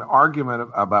are having an argument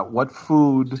about what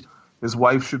food his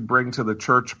wife should bring to the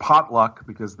church potluck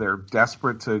because they're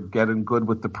desperate to get in good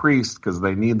with the priest because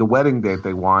they need the wedding date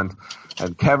they want.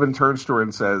 And Kevin turns to her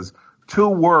and says, 2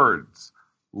 words,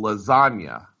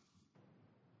 lasagna.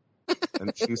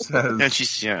 And she says... And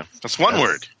she's, that's one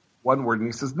word. One word. And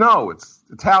he says, no, it's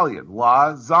Italian,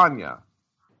 lasagna.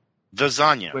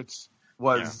 Lasagna. Which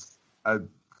was a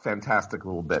fantastic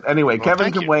little bit. Anyway,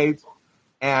 Kevin Can Wait.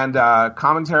 And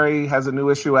Commentary has a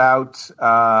new issue out.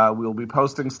 We'll be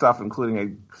posting stuff, including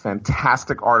a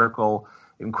fantastic article,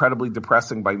 incredibly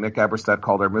depressing, by Nick Eberstadt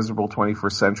called Our Miserable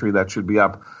 21st Century. That should be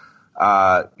up.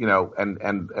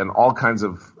 And all kinds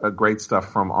of great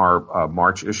stuff from our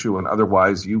March issue. And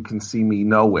otherwise, you can see me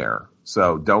nowhere.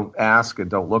 So don't ask and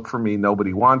don't look for me.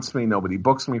 Nobody wants me. Nobody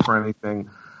books me for anything.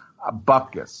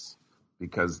 Bupkis.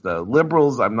 Because the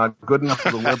liberals, I'm not good enough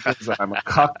for the liberals. I'm a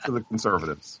cuck to the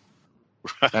conservatives.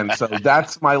 And so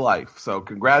that's my life. So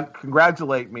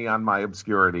congratulate me on my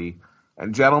obscurity.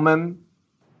 And gentlemen,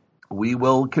 we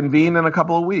will convene in a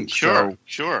couple of weeks. Sure.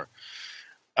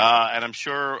 And I'm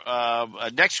sure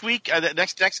next week,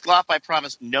 next Glop, I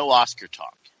promise no Oscar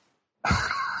talk.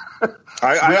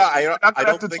 I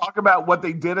don't think talk about what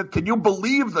they did. Can you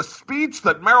believe the speech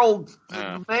that Meryl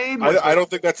made? I don't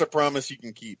think that's a promise you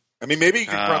can keep. I mean, maybe you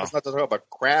can promise not to talk about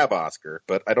Crab Oscar,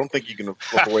 but I don't think you can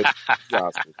avoid the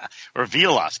Oscar. Or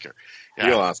Veal Oscar.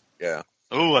 Veal Oscar, yeah.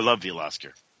 Oh, I love Veal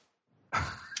Oscar.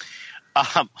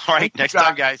 All right, next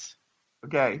time, guys.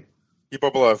 Okay. Keep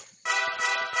up love.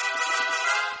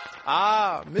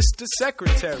 Ah, Mr.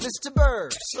 Secretary. Mr. Burr,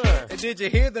 sir. Did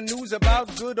you hear the news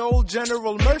about good old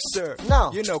General Mercer?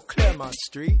 No. You know Claremont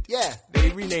Street? Yeah. They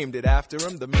renamed it after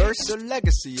him. The Mercer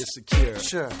legacy is secure.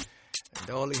 Sure. And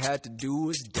all he had to do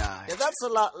was die. Yeah, that's a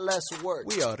lot less work.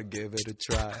 We ought to give it a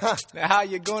try. Huh. Now, how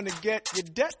you going to get your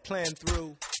debt plan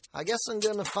through? I guess I'm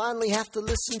going to finally have to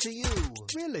listen to you.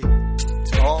 Really?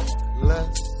 Talk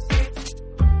less.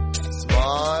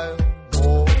 Smile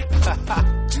more.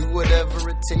 Do whatever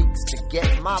it takes to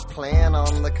get my plan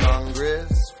on the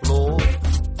Congress floor.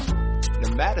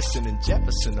 Now, Madison and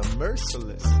Jefferson are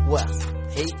merciless. Well,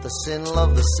 hate the sin,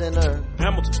 love the sinner.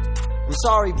 Hamilton. I'm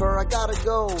sorry, Burr, I gotta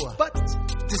go. But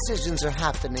decisions are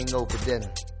happening over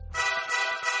dinner.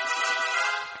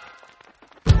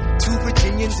 2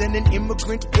 Virginians and an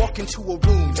immigrant walk into a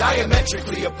room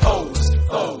diametrically opposed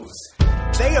foes.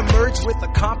 They emerged with a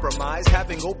compromise,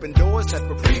 having opened doors that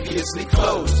were previously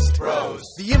closed.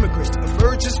 The immigrant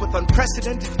emerges with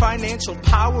unprecedented financial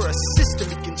power, a system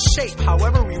he can shape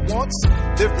however he wants.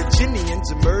 The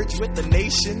Virginians emerge with the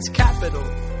nation's capital.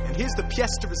 And here's the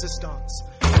pièce de résistance.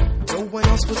 No one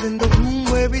else was in the room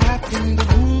where it happened, the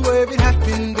room where it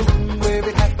happened, the room where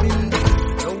it happened.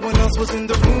 No one else was in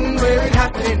the room where it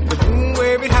happened, the room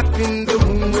where it happened, the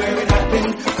room where it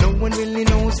happened. No one really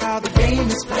knows how the game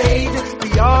is played,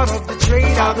 the art of the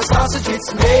trade, how the sausage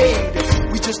gets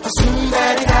made. We just assume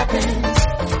that it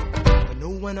happens, but no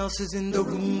one else is in the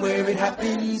room where it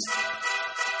happens.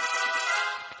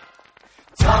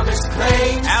 Thomas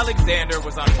claims Alexander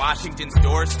was on Washington's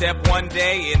doorstep one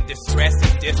day in distress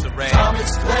and disarray.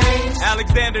 Thomas claims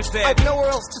Alexander said, I've nowhere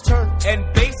else to turn,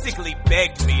 and basically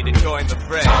begged me to join the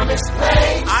fray. Thomas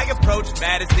claims I approached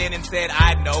Madison and said,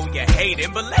 I know you hate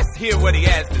him, but let's hear what he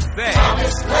has to say.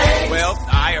 Thomas claims Well,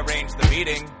 I arranged the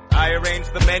meeting. I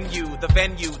arranged the menu, the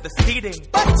venue, the seating.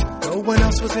 But no one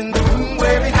else was in the room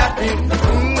where it happened, the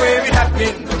room where it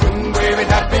happened, the room where it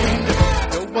happened.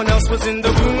 No one else was in the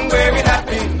room where it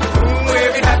happened, the room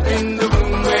where it happened, the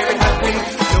room where it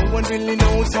happened. No one really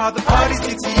knows how the party's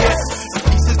yes.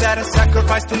 Pieces that are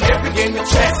sacrificed in every game of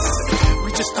chess.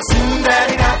 We just assume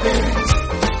that it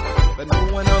happens, but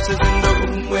no one else is in the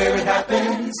room where it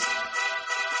happens.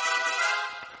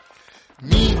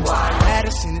 Meanwhile,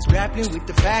 Madison is grappling with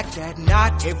the fact that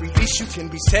not every issue can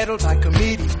be settled by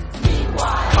committee.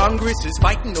 Meanwhile, Congress is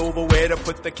fighting over where to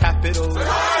put the capital.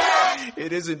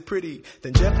 It isn't pretty.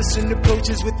 Then Jefferson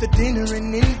approaches with the dinner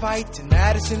and invite, and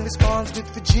Madison responds with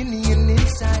Virginian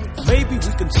insight. Maybe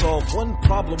we can solve one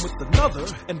problem with another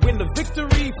and win a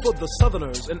victory for the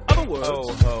Southerners. In other words,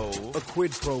 a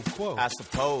quid pro quo. I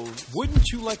suppose. Wouldn't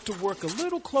you like to work a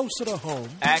little closer to home?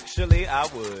 Actually, I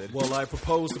would. Well, I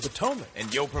propose the Potomac.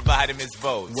 And you'll provide him his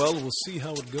votes. Well, we'll see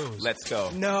how it goes. Let's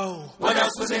go. No. What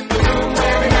else was in the room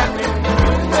where it happened? The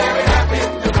room where it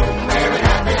happened. The room where it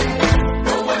happened.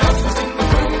 No one else was in the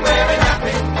room where it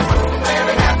happened. The room where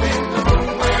it happened. The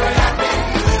room where it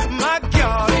happened. My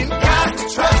God, you got to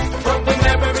trust, but we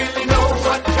never really know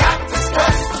what got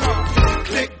discussed.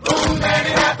 Click, boom, and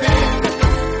it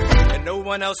happened. And no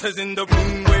one else was in the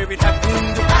room where it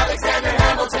happened. Alexander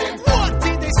Hamilton. What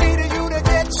did they say to you to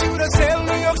get you to sail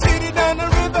New York City down the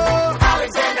river?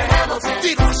 Alexander Hamilton.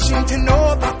 Did Washington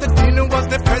know about the dinner? Was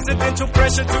there presidential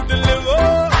pressure to deliver?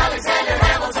 Alexander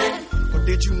Hamilton. Or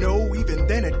did you know even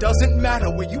then it doesn't matter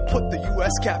where you put the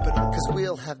U.S. Capitol? Cause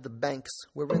we'll have the banks,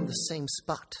 we're in the same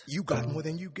spot. You got more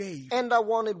than you gave. And I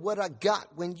wanted what I got.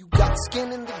 When you got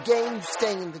skin in the game, you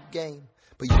stay in the game.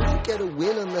 But you don't get a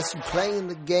win unless you play in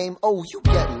the game. Oh, you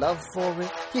get love for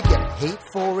it, you get hate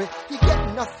for it, you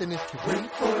get nothing if you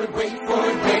wait for it, wait for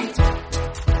it, wait.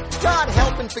 God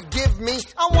help and forgive me,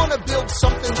 I wanna build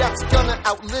something that's gonna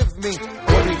outlive me.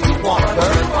 What do you want,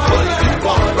 Bert? What do you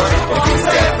want, Bert? If you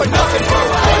stand for nothing, Bert,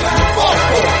 what do you fall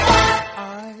for?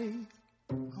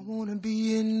 I wanna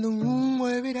be in the room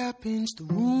where it happens, the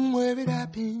room where it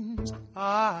happens.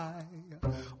 I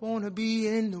wanna be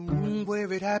in the room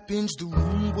where it happens, the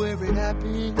room where it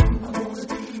happens.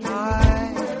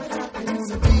 I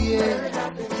wanna be in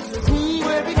the room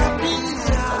where it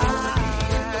happens.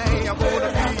 I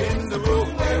wanna be in the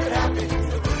room where it happens.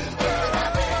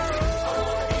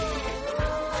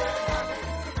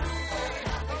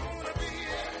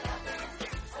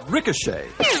 Ricochet.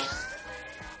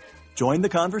 Join the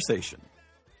conversation.